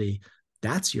fatality,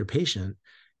 that's your patient.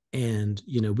 And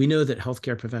we know that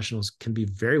healthcare professionals can be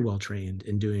very well trained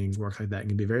in doing work like that and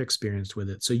can be very experienced with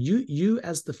it. So you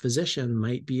as the physician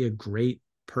might be a great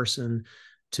person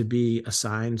to be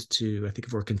assigned to. I think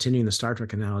if we're continuing the Star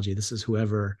Trek analogy, this is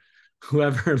whoever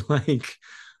like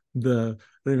the,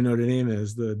 I don't even know what her name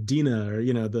is, the Dina, or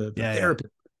the Yeah. Yeah.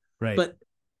 therapist. Right.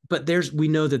 But we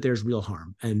know that there's real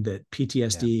harm and that Yeah.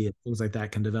 PTSD and things like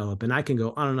that can develop. And I can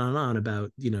go on and on and on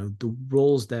about the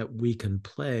roles that we can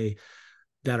play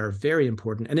that are very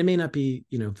important. And it may not be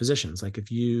physicians. Like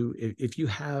if you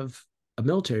have a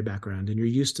military background and you're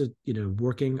used to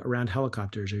working around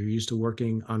helicopters or you're used to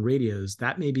working on radios,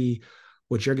 that may be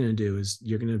what you're going to do is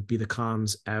you're going to be the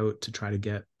comms out to try to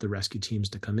get the rescue teams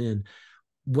to come in.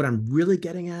 What I'm really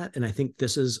getting at, and I think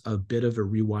this is a bit of a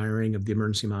rewiring of the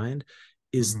emergency mind,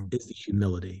 is the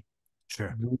humility.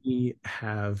 Sure. We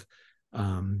have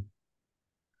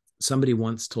somebody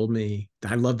once told me,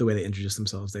 I love the way they introduced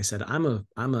themselves. They said, I'm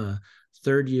a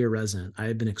third year resident. I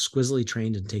have been exquisitely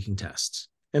trained in taking tests.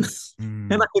 And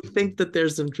and I think that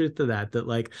there's some truth to that, that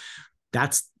like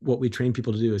that's what we train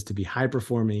people to do, is to be high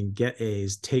performing, get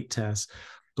A's, take tests.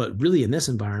 But really in this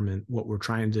environment, what we're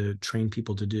trying to train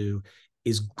people to do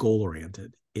is goal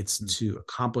oriented. It's to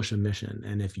accomplish a mission.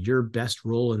 And if your best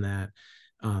role in that,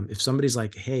 if somebody's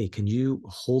like, hey, can you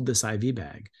hold this IV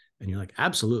bag? And you're like,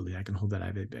 absolutely, I can hold that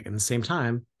IV bag. And at the same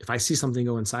time, if I see something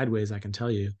going sideways, I can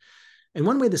tell you. And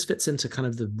one way this fits into kind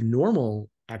of the normal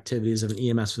activities of an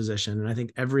EMS physician, and I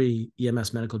think every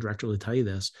EMS medical director will tell you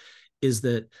this, is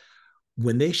that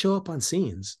when they show up on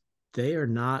scenes, they are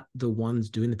not the ones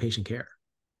doing the patient care.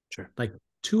 Sure. Like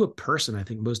to a person, I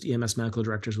think most EMS medical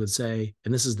directors would say,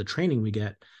 and this is the training we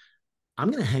get, I'm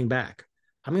going to hang back.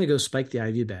 I'm going to go spike the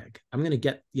IV bag. I'm going to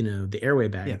get, the airway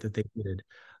bag that they needed.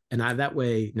 And that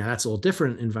way, now that's a little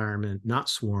different environment, not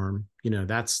swarm.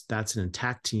 That's an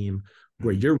intact team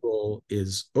where your role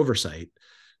is oversight.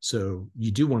 So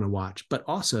you do want to watch, but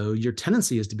also your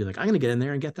tendency is to be like, I'm going to get in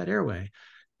there and get that airway.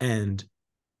 And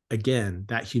again,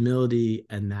 that humility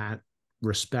and that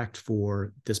respect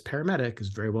for this paramedic is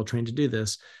very well trained to do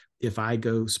this. If I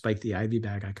go spike the IV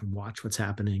bag, I can watch what's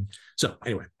happening. So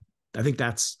anyway, I think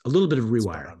that's a little bit of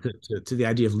rewire to the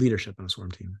idea of leadership on a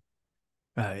swarm team.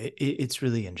 It's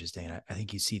really interesting. I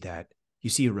think you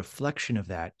see a reflection of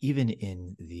that even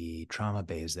in the trauma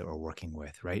bays that we're working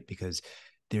with, right? Because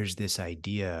there's this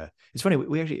idea. It's funny.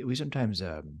 We sometimes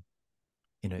in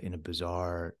a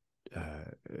bizarre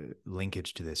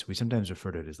linkage to this, we sometimes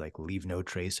refer to it as like leave no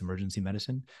trace emergency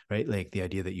medicine, right? Like the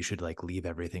idea that you should like leave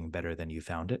everything better than you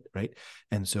found it, right?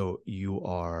 And so you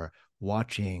are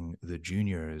watching the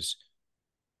juniors,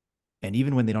 and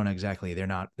even when they don't exactly, they're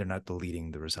not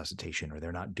leading the resuscitation, or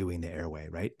they're not doing the airway,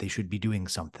 right? They should be doing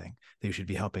something. They should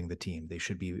be helping the team. They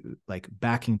should be like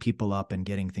backing people up and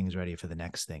getting things ready for the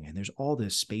next thing. And there's all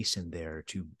this space in there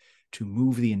to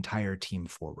move the entire team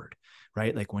forward,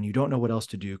 right? Like when you don't know what else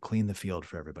to do, clean the field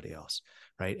for everybody else,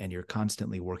 right? And you're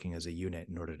constantly working as a unit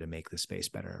in order to make the space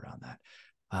better around that.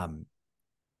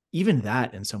 Even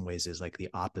that in some ways is like the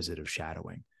opposite of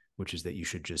shadowing, which is that you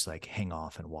should just like hang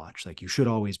off and watch. Like you should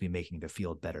always be making the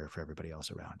field better for everybody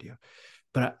else around you.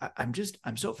 But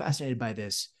I'm so fascinated by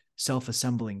this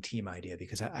self-assembling team idea,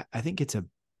 because I think it's a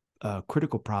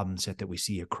critical problem set that we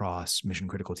see across mission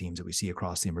critical teams, that we see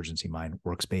across the emergency mind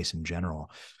workspace in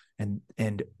general. And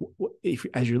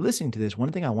as you're listening to this,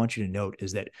 one thing I want you to note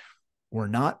is that we're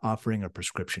not offering a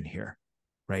prescription here,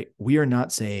 right? We are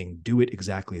not saying do it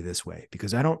exactly this way,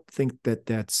 because I don't think that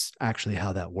that's actually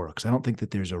how that works. I don't think that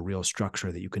there's a real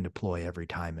structure that you can deploy every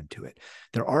time into it.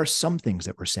 There are some things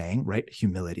that we're saying, right?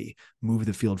 Humility, move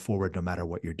the field forward no matter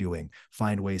what you're doing,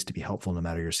 find ways to be helpful no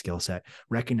matter your skill set,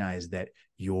 recognize that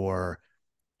your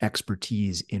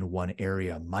expertise in one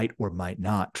area might or might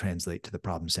not translate to the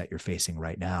problem set you're facing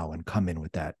right now, and come in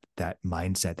with that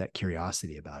mindset, that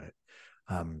curiosity about it.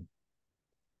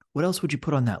 What else would you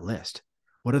put on that list?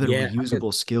 What other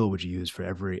reusable skill would you use for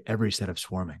every set of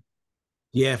swarming?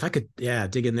 Yeah, if I could,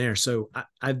 dig in there. So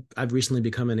I've recently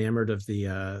become enamored of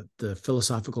the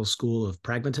philosophical school of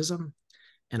pragmatism,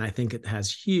 and I think it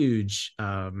has huge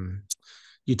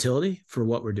utility for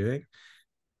what we're doing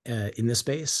in this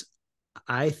space.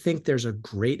 I think there's a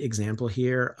great example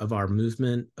here of our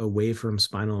movement away from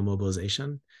spinal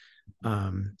immobilization.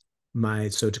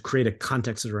 So to create a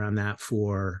context around that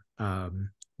for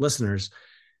listeners,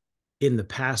 in the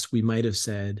past, we might have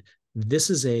said,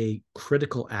 this is a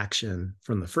critical action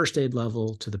from the first aid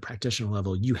level to the practitioner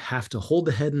level. You have to hold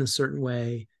the head in a certain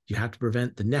way. You have to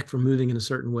prevent the neck from moving in a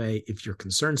certain way if you're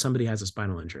concerned somebody has a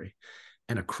spinal injury.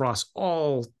 And across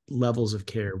all levels of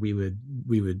care, we would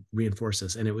reinforce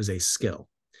this. And it was a skill.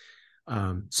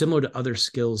 Similar to other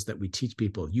skills that we teach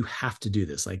people, you have to do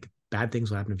this. Like bad things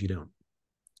will happen if you don't.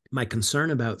 My concern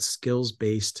about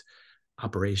skills-based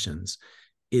operations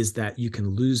is that you can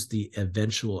lose the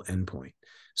eventual endpoint.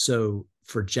 So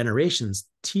for generations,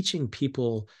 teaching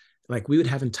people, like we would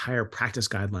have entire practice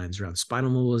guidelines around spinal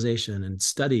mobilization and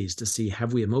studies to see,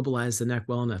 have we immobilized the neck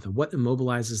well enough, and what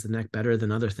immobilizes the neck better than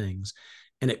other things?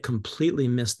 And it completely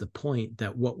missed the point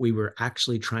that what we were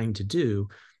actually trying to do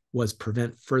was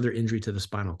prevent further injury to the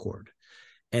spinal cord.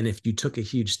 And if you took a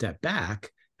huge step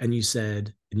back and you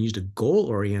said, and used a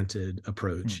goal-oriented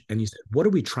approach, and you said, what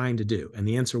are we trying to do? And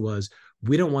the answer was,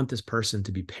 we don't want this person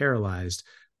to be paralyzed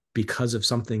because of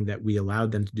something that we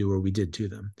allowed them to do or we did to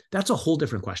them. That's a whole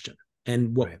different question.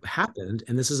 And what happened,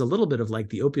 and this is a little bit of like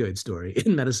the opioid story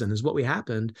in medicine, is what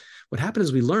happened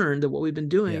is we learned that what we've been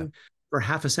doing for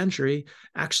half a century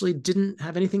actually didn't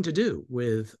have anything to do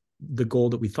with the goal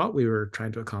that we thought we were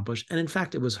trying to accomplish. And in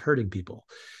fact, it was hurting people.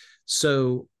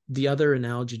 So the other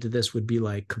analogy to this would be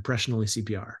like compression-only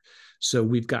CPR. So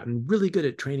we've gotten really good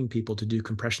at training people to do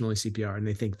compression-only CPR, and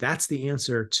they think that's the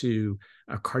answer to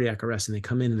a cardiac arrest. And they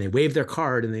come in and they wave their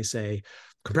card and they say,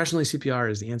 compression-only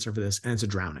CPR is the answer for this, and it's a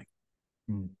drowning.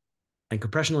 And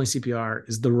compression-only CPR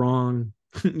is the wrong,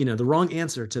 the wrong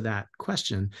answer to that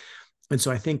question. And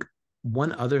so I think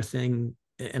one other thing,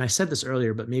 and I said this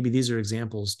earlier, but maybe these are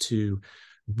examples to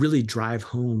really drive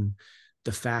home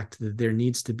the fact that there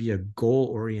needs to be a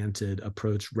goal-oriented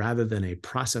approach rather than a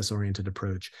process-oriented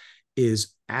approach,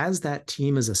 is as that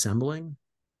team is assembling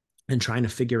and trying to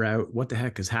figure out what the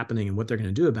heck is happening and what they're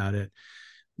going to do about it,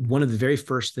 one of the very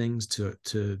first things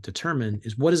to determine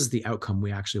is what is the outcome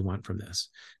we actually want from this.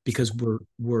 Because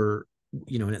we're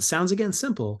and it sounds again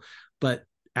simple, but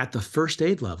at the first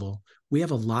aid level, we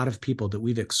have a lot of people that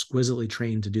we've exquisitely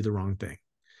trained to do the wrong thing,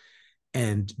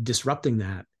 and disrupting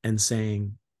that and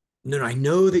saying, no, I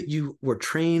know that you were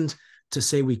trained to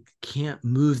say we can't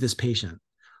move this patient,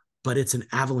 but it's an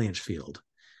avalanche field.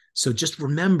 So just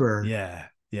remember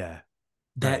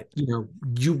that,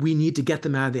 we need to get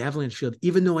them out of the avalanche field,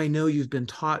 even though I know you've been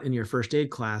taught in your first aid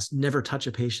class, never touch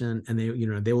a patient and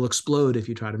they will explode if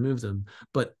you try to move them,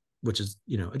 but which is,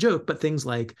 a joke, but things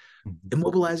like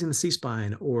immobilizing the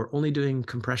C-spine or only doing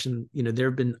compression. There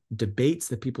have been debates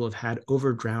that people have had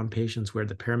over drowned patients where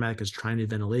the paramedic is trying to do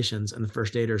ventilations and the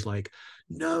first aider is like,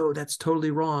 no, that's totally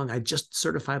wrong. I just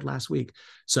certified last week.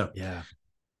 So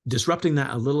disrupting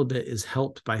that a little bit is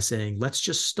helped by saying, let's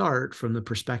just start from the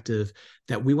perspective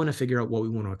that we want to figure out what we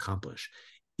want to accomplish.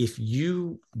 If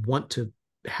you want to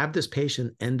have this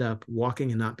patient end up walking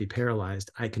and not be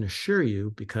paralyzed, I can assure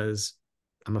you, because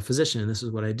I'm a physician and this is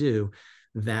what I do,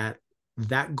 that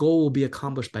goal will be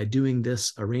accomplished by doing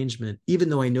this arrangement, even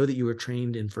though I know that you were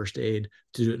trained in first aid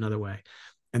to do it another way.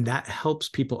 And that helps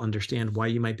people understand why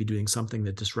you might be doing something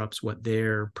that disrupts what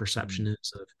their perception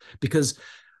is of. Because,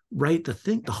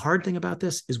 the hard thing about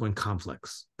this is when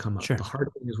conflicts come up. The hard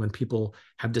thing is when people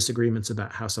have disagreements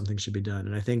about how something should be done.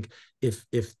 And I think if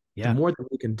the more that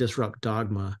we can disrupt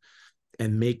dogma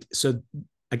and so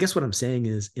I guess what I'm saying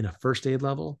is, in a first aid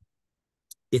level,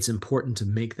 it's important to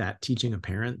make that teaching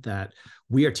apparent that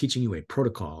we are teaching you a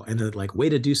protocol and a way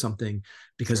to do something,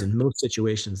 because in most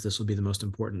situations, this will be the most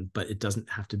important, but it doesn't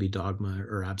have to be dogma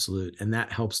or absolute. And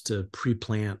that helps to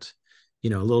pre-plant, a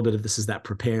little bit of this is that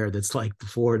prepare that's like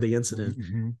before the incident,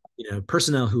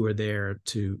 personnel who are there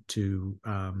to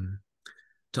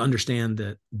understand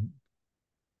that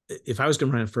if I was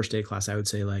going to run a first aid class, I would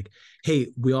say hey,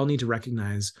 we all need to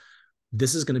recognize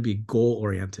this is going to be goal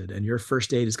oriented, and your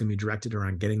first aid is going to be directed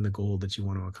around getting the goal that you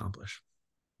want to accomplish.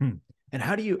 And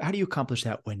how do you accomplish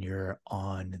that when you're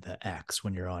on the X,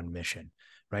 when you're on mission,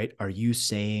 right? Are you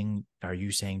saying to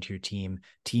your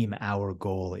team, our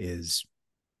goal is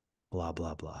blah,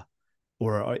 blah, blah?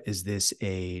 Or is this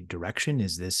a direction?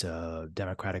 Is this a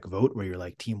democratic vote where you're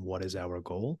like, team, what is our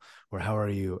goal? Or how are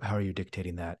you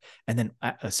dictating that? And then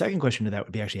a second question to that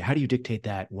would be actually, how do you dictate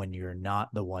that when you're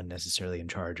not the one necessarily in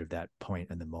charge of that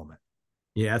point in the moment?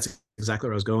 Yeah, that's exactly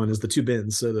where I was going, is the two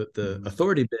bins. So that the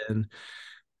authority bin,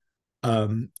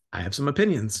 I have some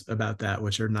opinions about that,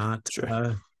 which are not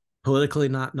politically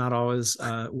not always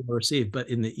well received.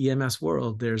 But in the EMS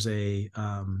world, there's a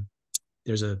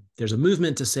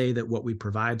movement to say that what we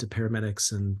provide to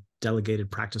paramedics and delegated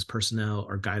practice personnel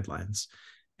are guidelines,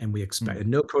 and we expect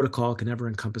and no protocol can ever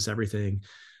encompass everything.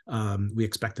 We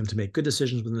expect them to make good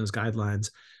decisions within those guidelines.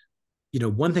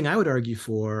 One thing I would argue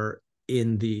for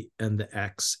in the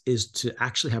X is to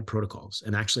actually have protocols,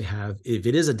 and actually have, if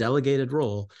it is a delegated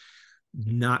role,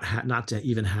 not to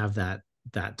even have that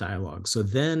dialogue. So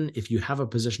then if you have a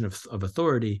position of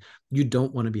authority, you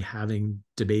don't want to be having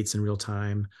debates in real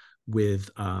time with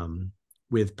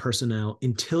personnel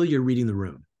until you're reading the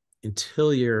room,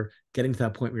 until you're getting to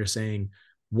that point where you're saying,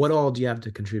 what all do you have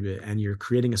to contribute? And you're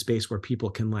creating a space where people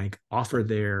can offer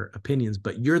their opinions,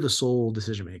 but you're the sole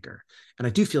decision maker. And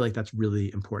I do feel like that's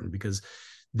really important, because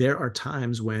there are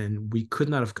times when we could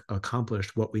not have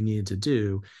accomplished what we needed to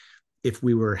do if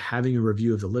we were having a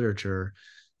review of the literature,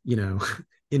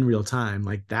 in real time.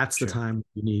 That's the time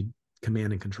you need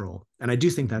command and control. And I do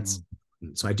think that's,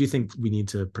 so I do think we need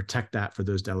to protect that for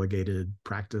those delegated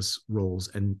practice roles,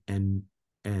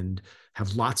 and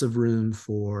have lots of room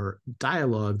for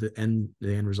dialogue. The end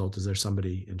result is there's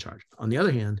somebody in charge. On the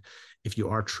other hand, if you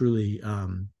are truly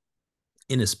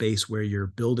in a space where you're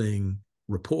building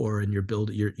rapport and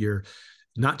you're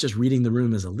not just reading the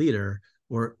room as a leader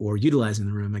or utilizing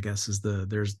the room, I guess is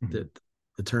the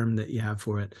term that you have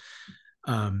for it.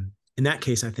 In that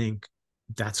case, I think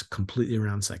that's completely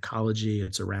around psychology.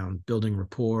 It's around building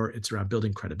rapport. It's around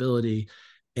building credibility.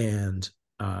 And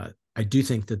I do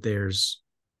think that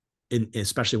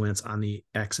especially when it's on the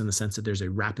X, in the sense that there's a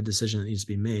rapid decision that needs to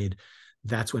be made,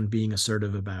 that's when being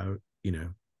assertive about,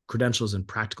 credentials and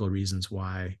practical reasons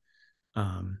why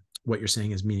what you're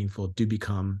saying is meaningful do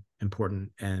become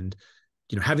important. And,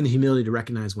 having the humility to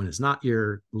recognize when it's not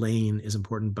your lane is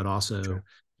important, but also sure.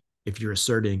 If you're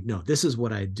asserting, no, this is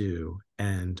what I do,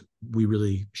 and we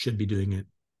really should be doing it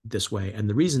this way. And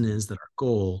the reason is that our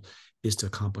goal is to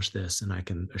accomplish this. And I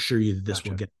can assure you that this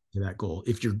will get to that goal.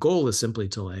 If your goal is simply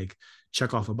to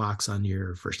check off a box on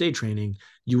your first aid training,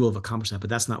 you will have accomplished that, but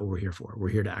that's not what we're here for. We're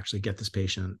here to actually get this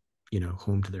patient,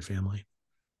 home to their family.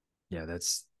 Yeah,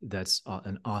 that's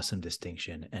an awesome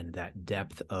distinction. And that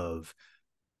depth of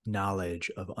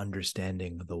knowledge of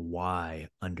understanding the why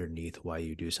underneath why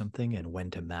you do something and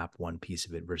when to map one piece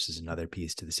of it versus another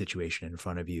piece to the situation in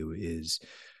front of you is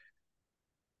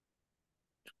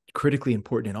critically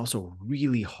important, and also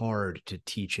really hard to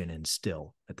teach and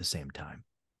instill at the same time,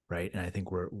 right? And I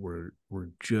think we're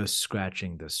just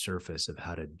scratching the surface of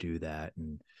how to do that,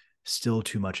 and still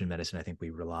too much in medicine, I think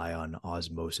we rely on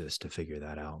osmosis to figure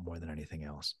that out more than anything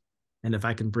else. And if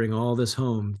I can bring all this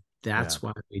home, that's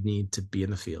why we need to be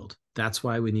in the field. That's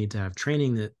why we need to have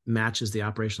training that matches the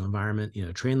operational environment.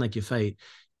 Train like you fight.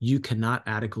 You cannot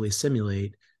adequately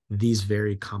simulate these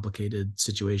very complicated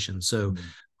situations. So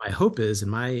my hope is, in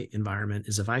my environment,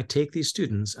 is if I take these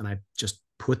students and I just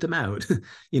put them out,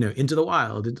 into the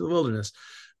wild, into the wilderness,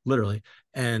 literally,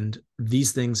 and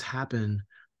these things happen,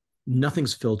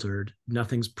 nothing's filtered,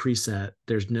 nothing's preset.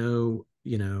 There's no,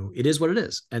 it is what it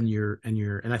is. And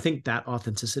I think that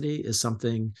authenticity is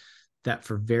something that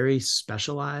for very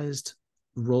specialized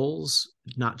roles,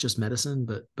 not just medicine,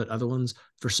 but other ones,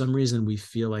 for some reason, we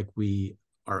feel like we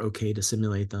are okay to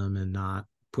simulate them and not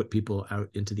put people out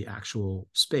into the actual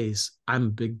space. I'm a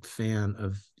big fan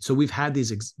of, so we've had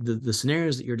the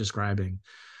scenarios that you're describing,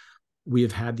 we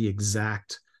have had the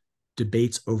exact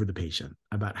debates over the patient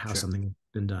about how something has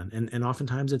been done. And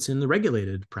oftentimes it's in the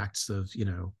regulated practice of,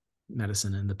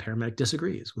 medicine, and the paramedic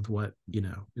disagrees with what, you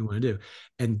want to do.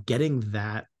 And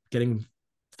getting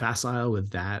facile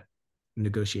with that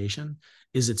negotiation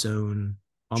is its own,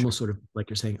 almost sort of like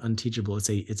you're saying, unteachable. It's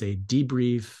a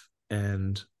debrief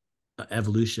and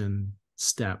evolution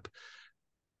step,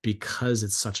 because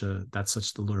that's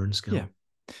such the learned skill. Yeah.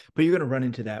 But you're going to run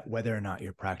into that whether or not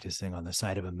you're practicing on the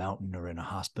side of a mountain or in a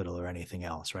hospital or anything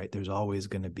else, right? There's always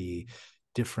going to be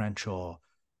differential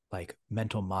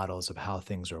mental models of how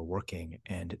things are working,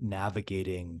 and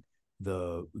navigating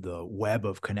the web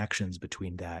of connections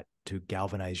between that to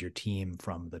galvanize your team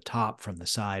from the top, from the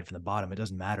side, from the bottom. It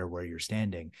doesn't matter where you're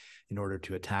standing, in order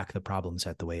to attack the problem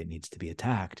set the way it needs to be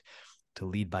attacked, to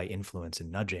lead by influence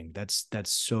and nudging. That's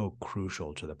so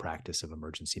crucial to the practice of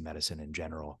emergency medicine in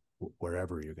general,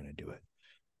 wherever you're going to do it.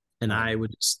 And I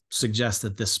would suggest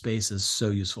that this space is so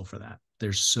useful for that.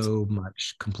 There's so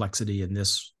much complexity in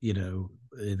this,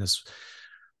 in this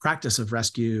practice of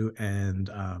rescue and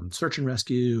search and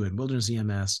rescue and wilderness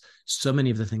EMS. So many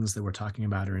of the things that we're talking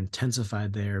about are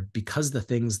intensified there, because the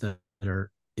things that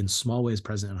are in small ways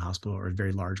present in a hospital are in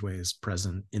very large ways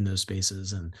present in those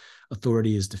spaces, and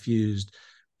authority is diffused.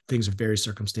 Things are very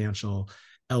circumstantial.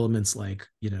 Elements like,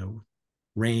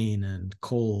 rain and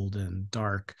cold and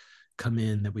dark come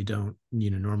in that we don't,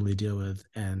 normally deal with.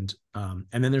 And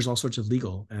then there's all sorts of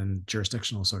legal and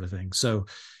jurisdictional sort of things. So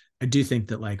I do think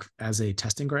that as a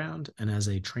testing ground and as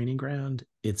a training ground,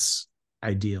 it's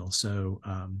ideal. So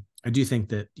I do think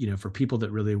that, for people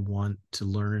that really want to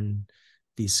learn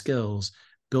these skills,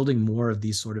 building more of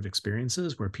these sort of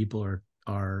experiences where people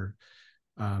are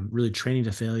really training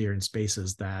to failure in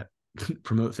spaces that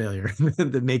promote failure,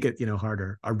 that make it,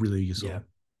 harder, are really useful. Yeah.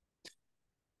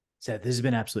 Seth, this has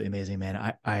been absolutely amazing,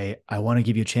 man. I want to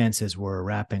give you a chance, as we're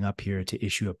wrapping up here, to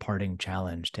issue a parting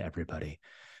challenge to everybody.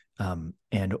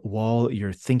 And while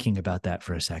you're thinking about that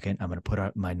for a second, I'm going to put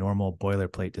out my normal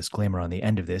boilerplate disclaimer on the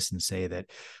end of this and say that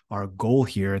our goal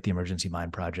here at the Emergency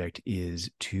Mind Project is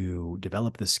to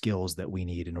develop the skills that we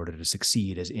need in order to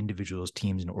succeed as individuals,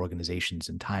 teams, and organizations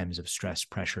in times of stress,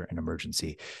 pressure, and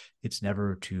emergency. It's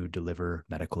never to deliver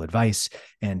medical advice,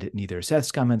 and neither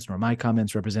Seth's comments nor my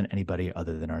comments represent anybody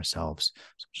other than ourselves.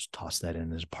 So just toss that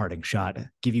in as a parting shot.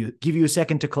 Give you a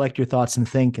second to collect your thoughts and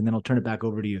think, and then I'll turn it back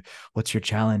over to you. What's your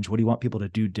challenge? What do you want people to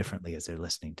do differently as they're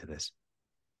listening to this?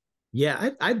 Yeah,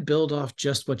 I'd build off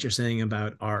just what you're saying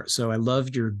about art. So I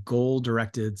love your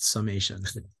goal-directed summation.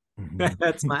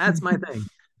 That's my thing.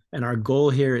 And our goal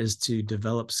here is to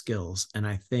develop skills. And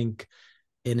I think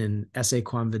in an esse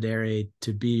quam videre,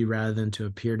 to be rather than to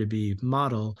appear to be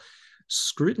model,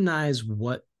 scrutinize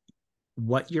what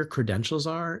your credentials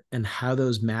are and how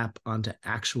those map onto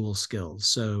actual skills.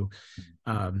 So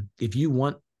if you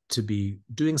want to be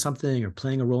doing something or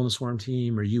playing a role in a swarm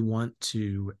team, or you want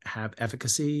to have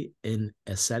efficacy in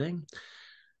a setting,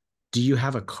 do you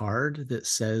have a card that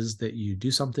says that you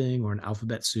do something, or an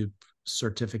alphabet soup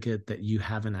certificate that you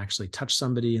haven't actually touched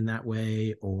somebody in that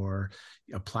way or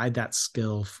applied that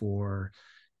skill for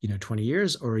 20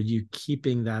 years? Or are you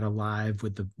keeping that alive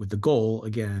with the goal,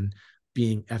 again,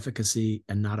 being efficacy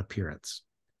and not appearance?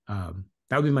 That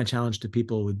would be my challenge to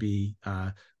people, would be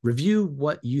review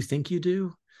what you think you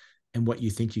do and what you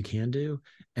think you can do,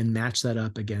 and match that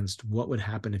up against what would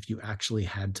happen if you actually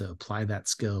had to apply that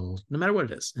skill, no matter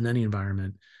what it is, in any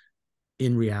environment,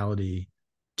 in reality,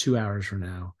 2 hours from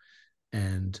now.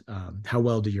 And how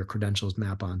well do your credentials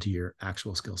map onto your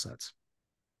actual skill sets?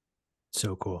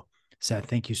 So cool. Seth,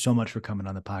 thank you so much for coming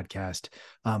on the podcast.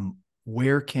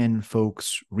 Where can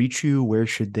folks reach you? Where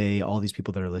should they, all these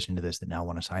people that are listening to this that now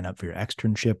want to sign up for your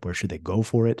externship, where should they go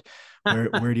for it?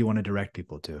 Where do you want to direct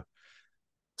people to?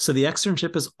 So the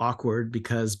externship is awkward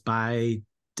because by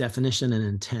definition and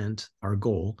intent, our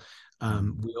goal,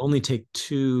 we only take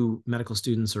 2 medical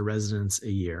students or residents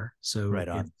a year. So right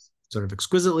on. It's sort of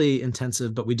exquisitely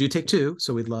intensive, but we do take 2.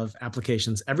 So we'd love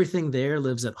applications. Everything there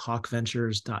lives at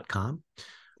hawkventures.com.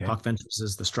 Okay. Hawk Ventures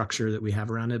is the structure that we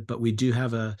have around it, but we do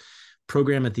have a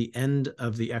program at the end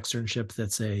of the externship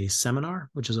that's a seminar,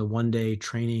 which is a 1-day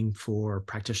training for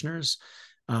practitioners,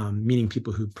 meaning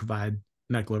people who provide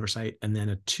medical oversight, and then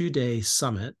a 2-day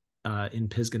summit in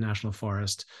Pisgah National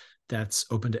Forest that's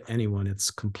open to anyone.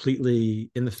 It's completely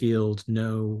in the field,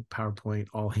 no PowerPoint,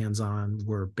 all hands-on.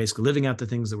 We're basically living out the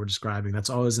things that we're describing. That's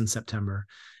always in September,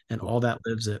 and all that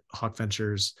lives at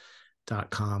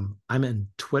hawkventures.com. I'm in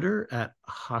Twitter at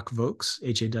hawkvox,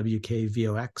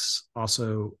 HAWKVOX,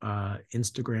 also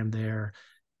Instagram there,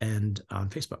 and on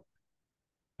Facebook.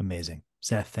 Amazing.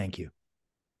 Seth, thank you.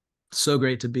 So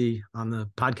great to be on the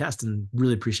podcast, and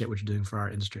really appreciate what you're doing for our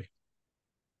industry.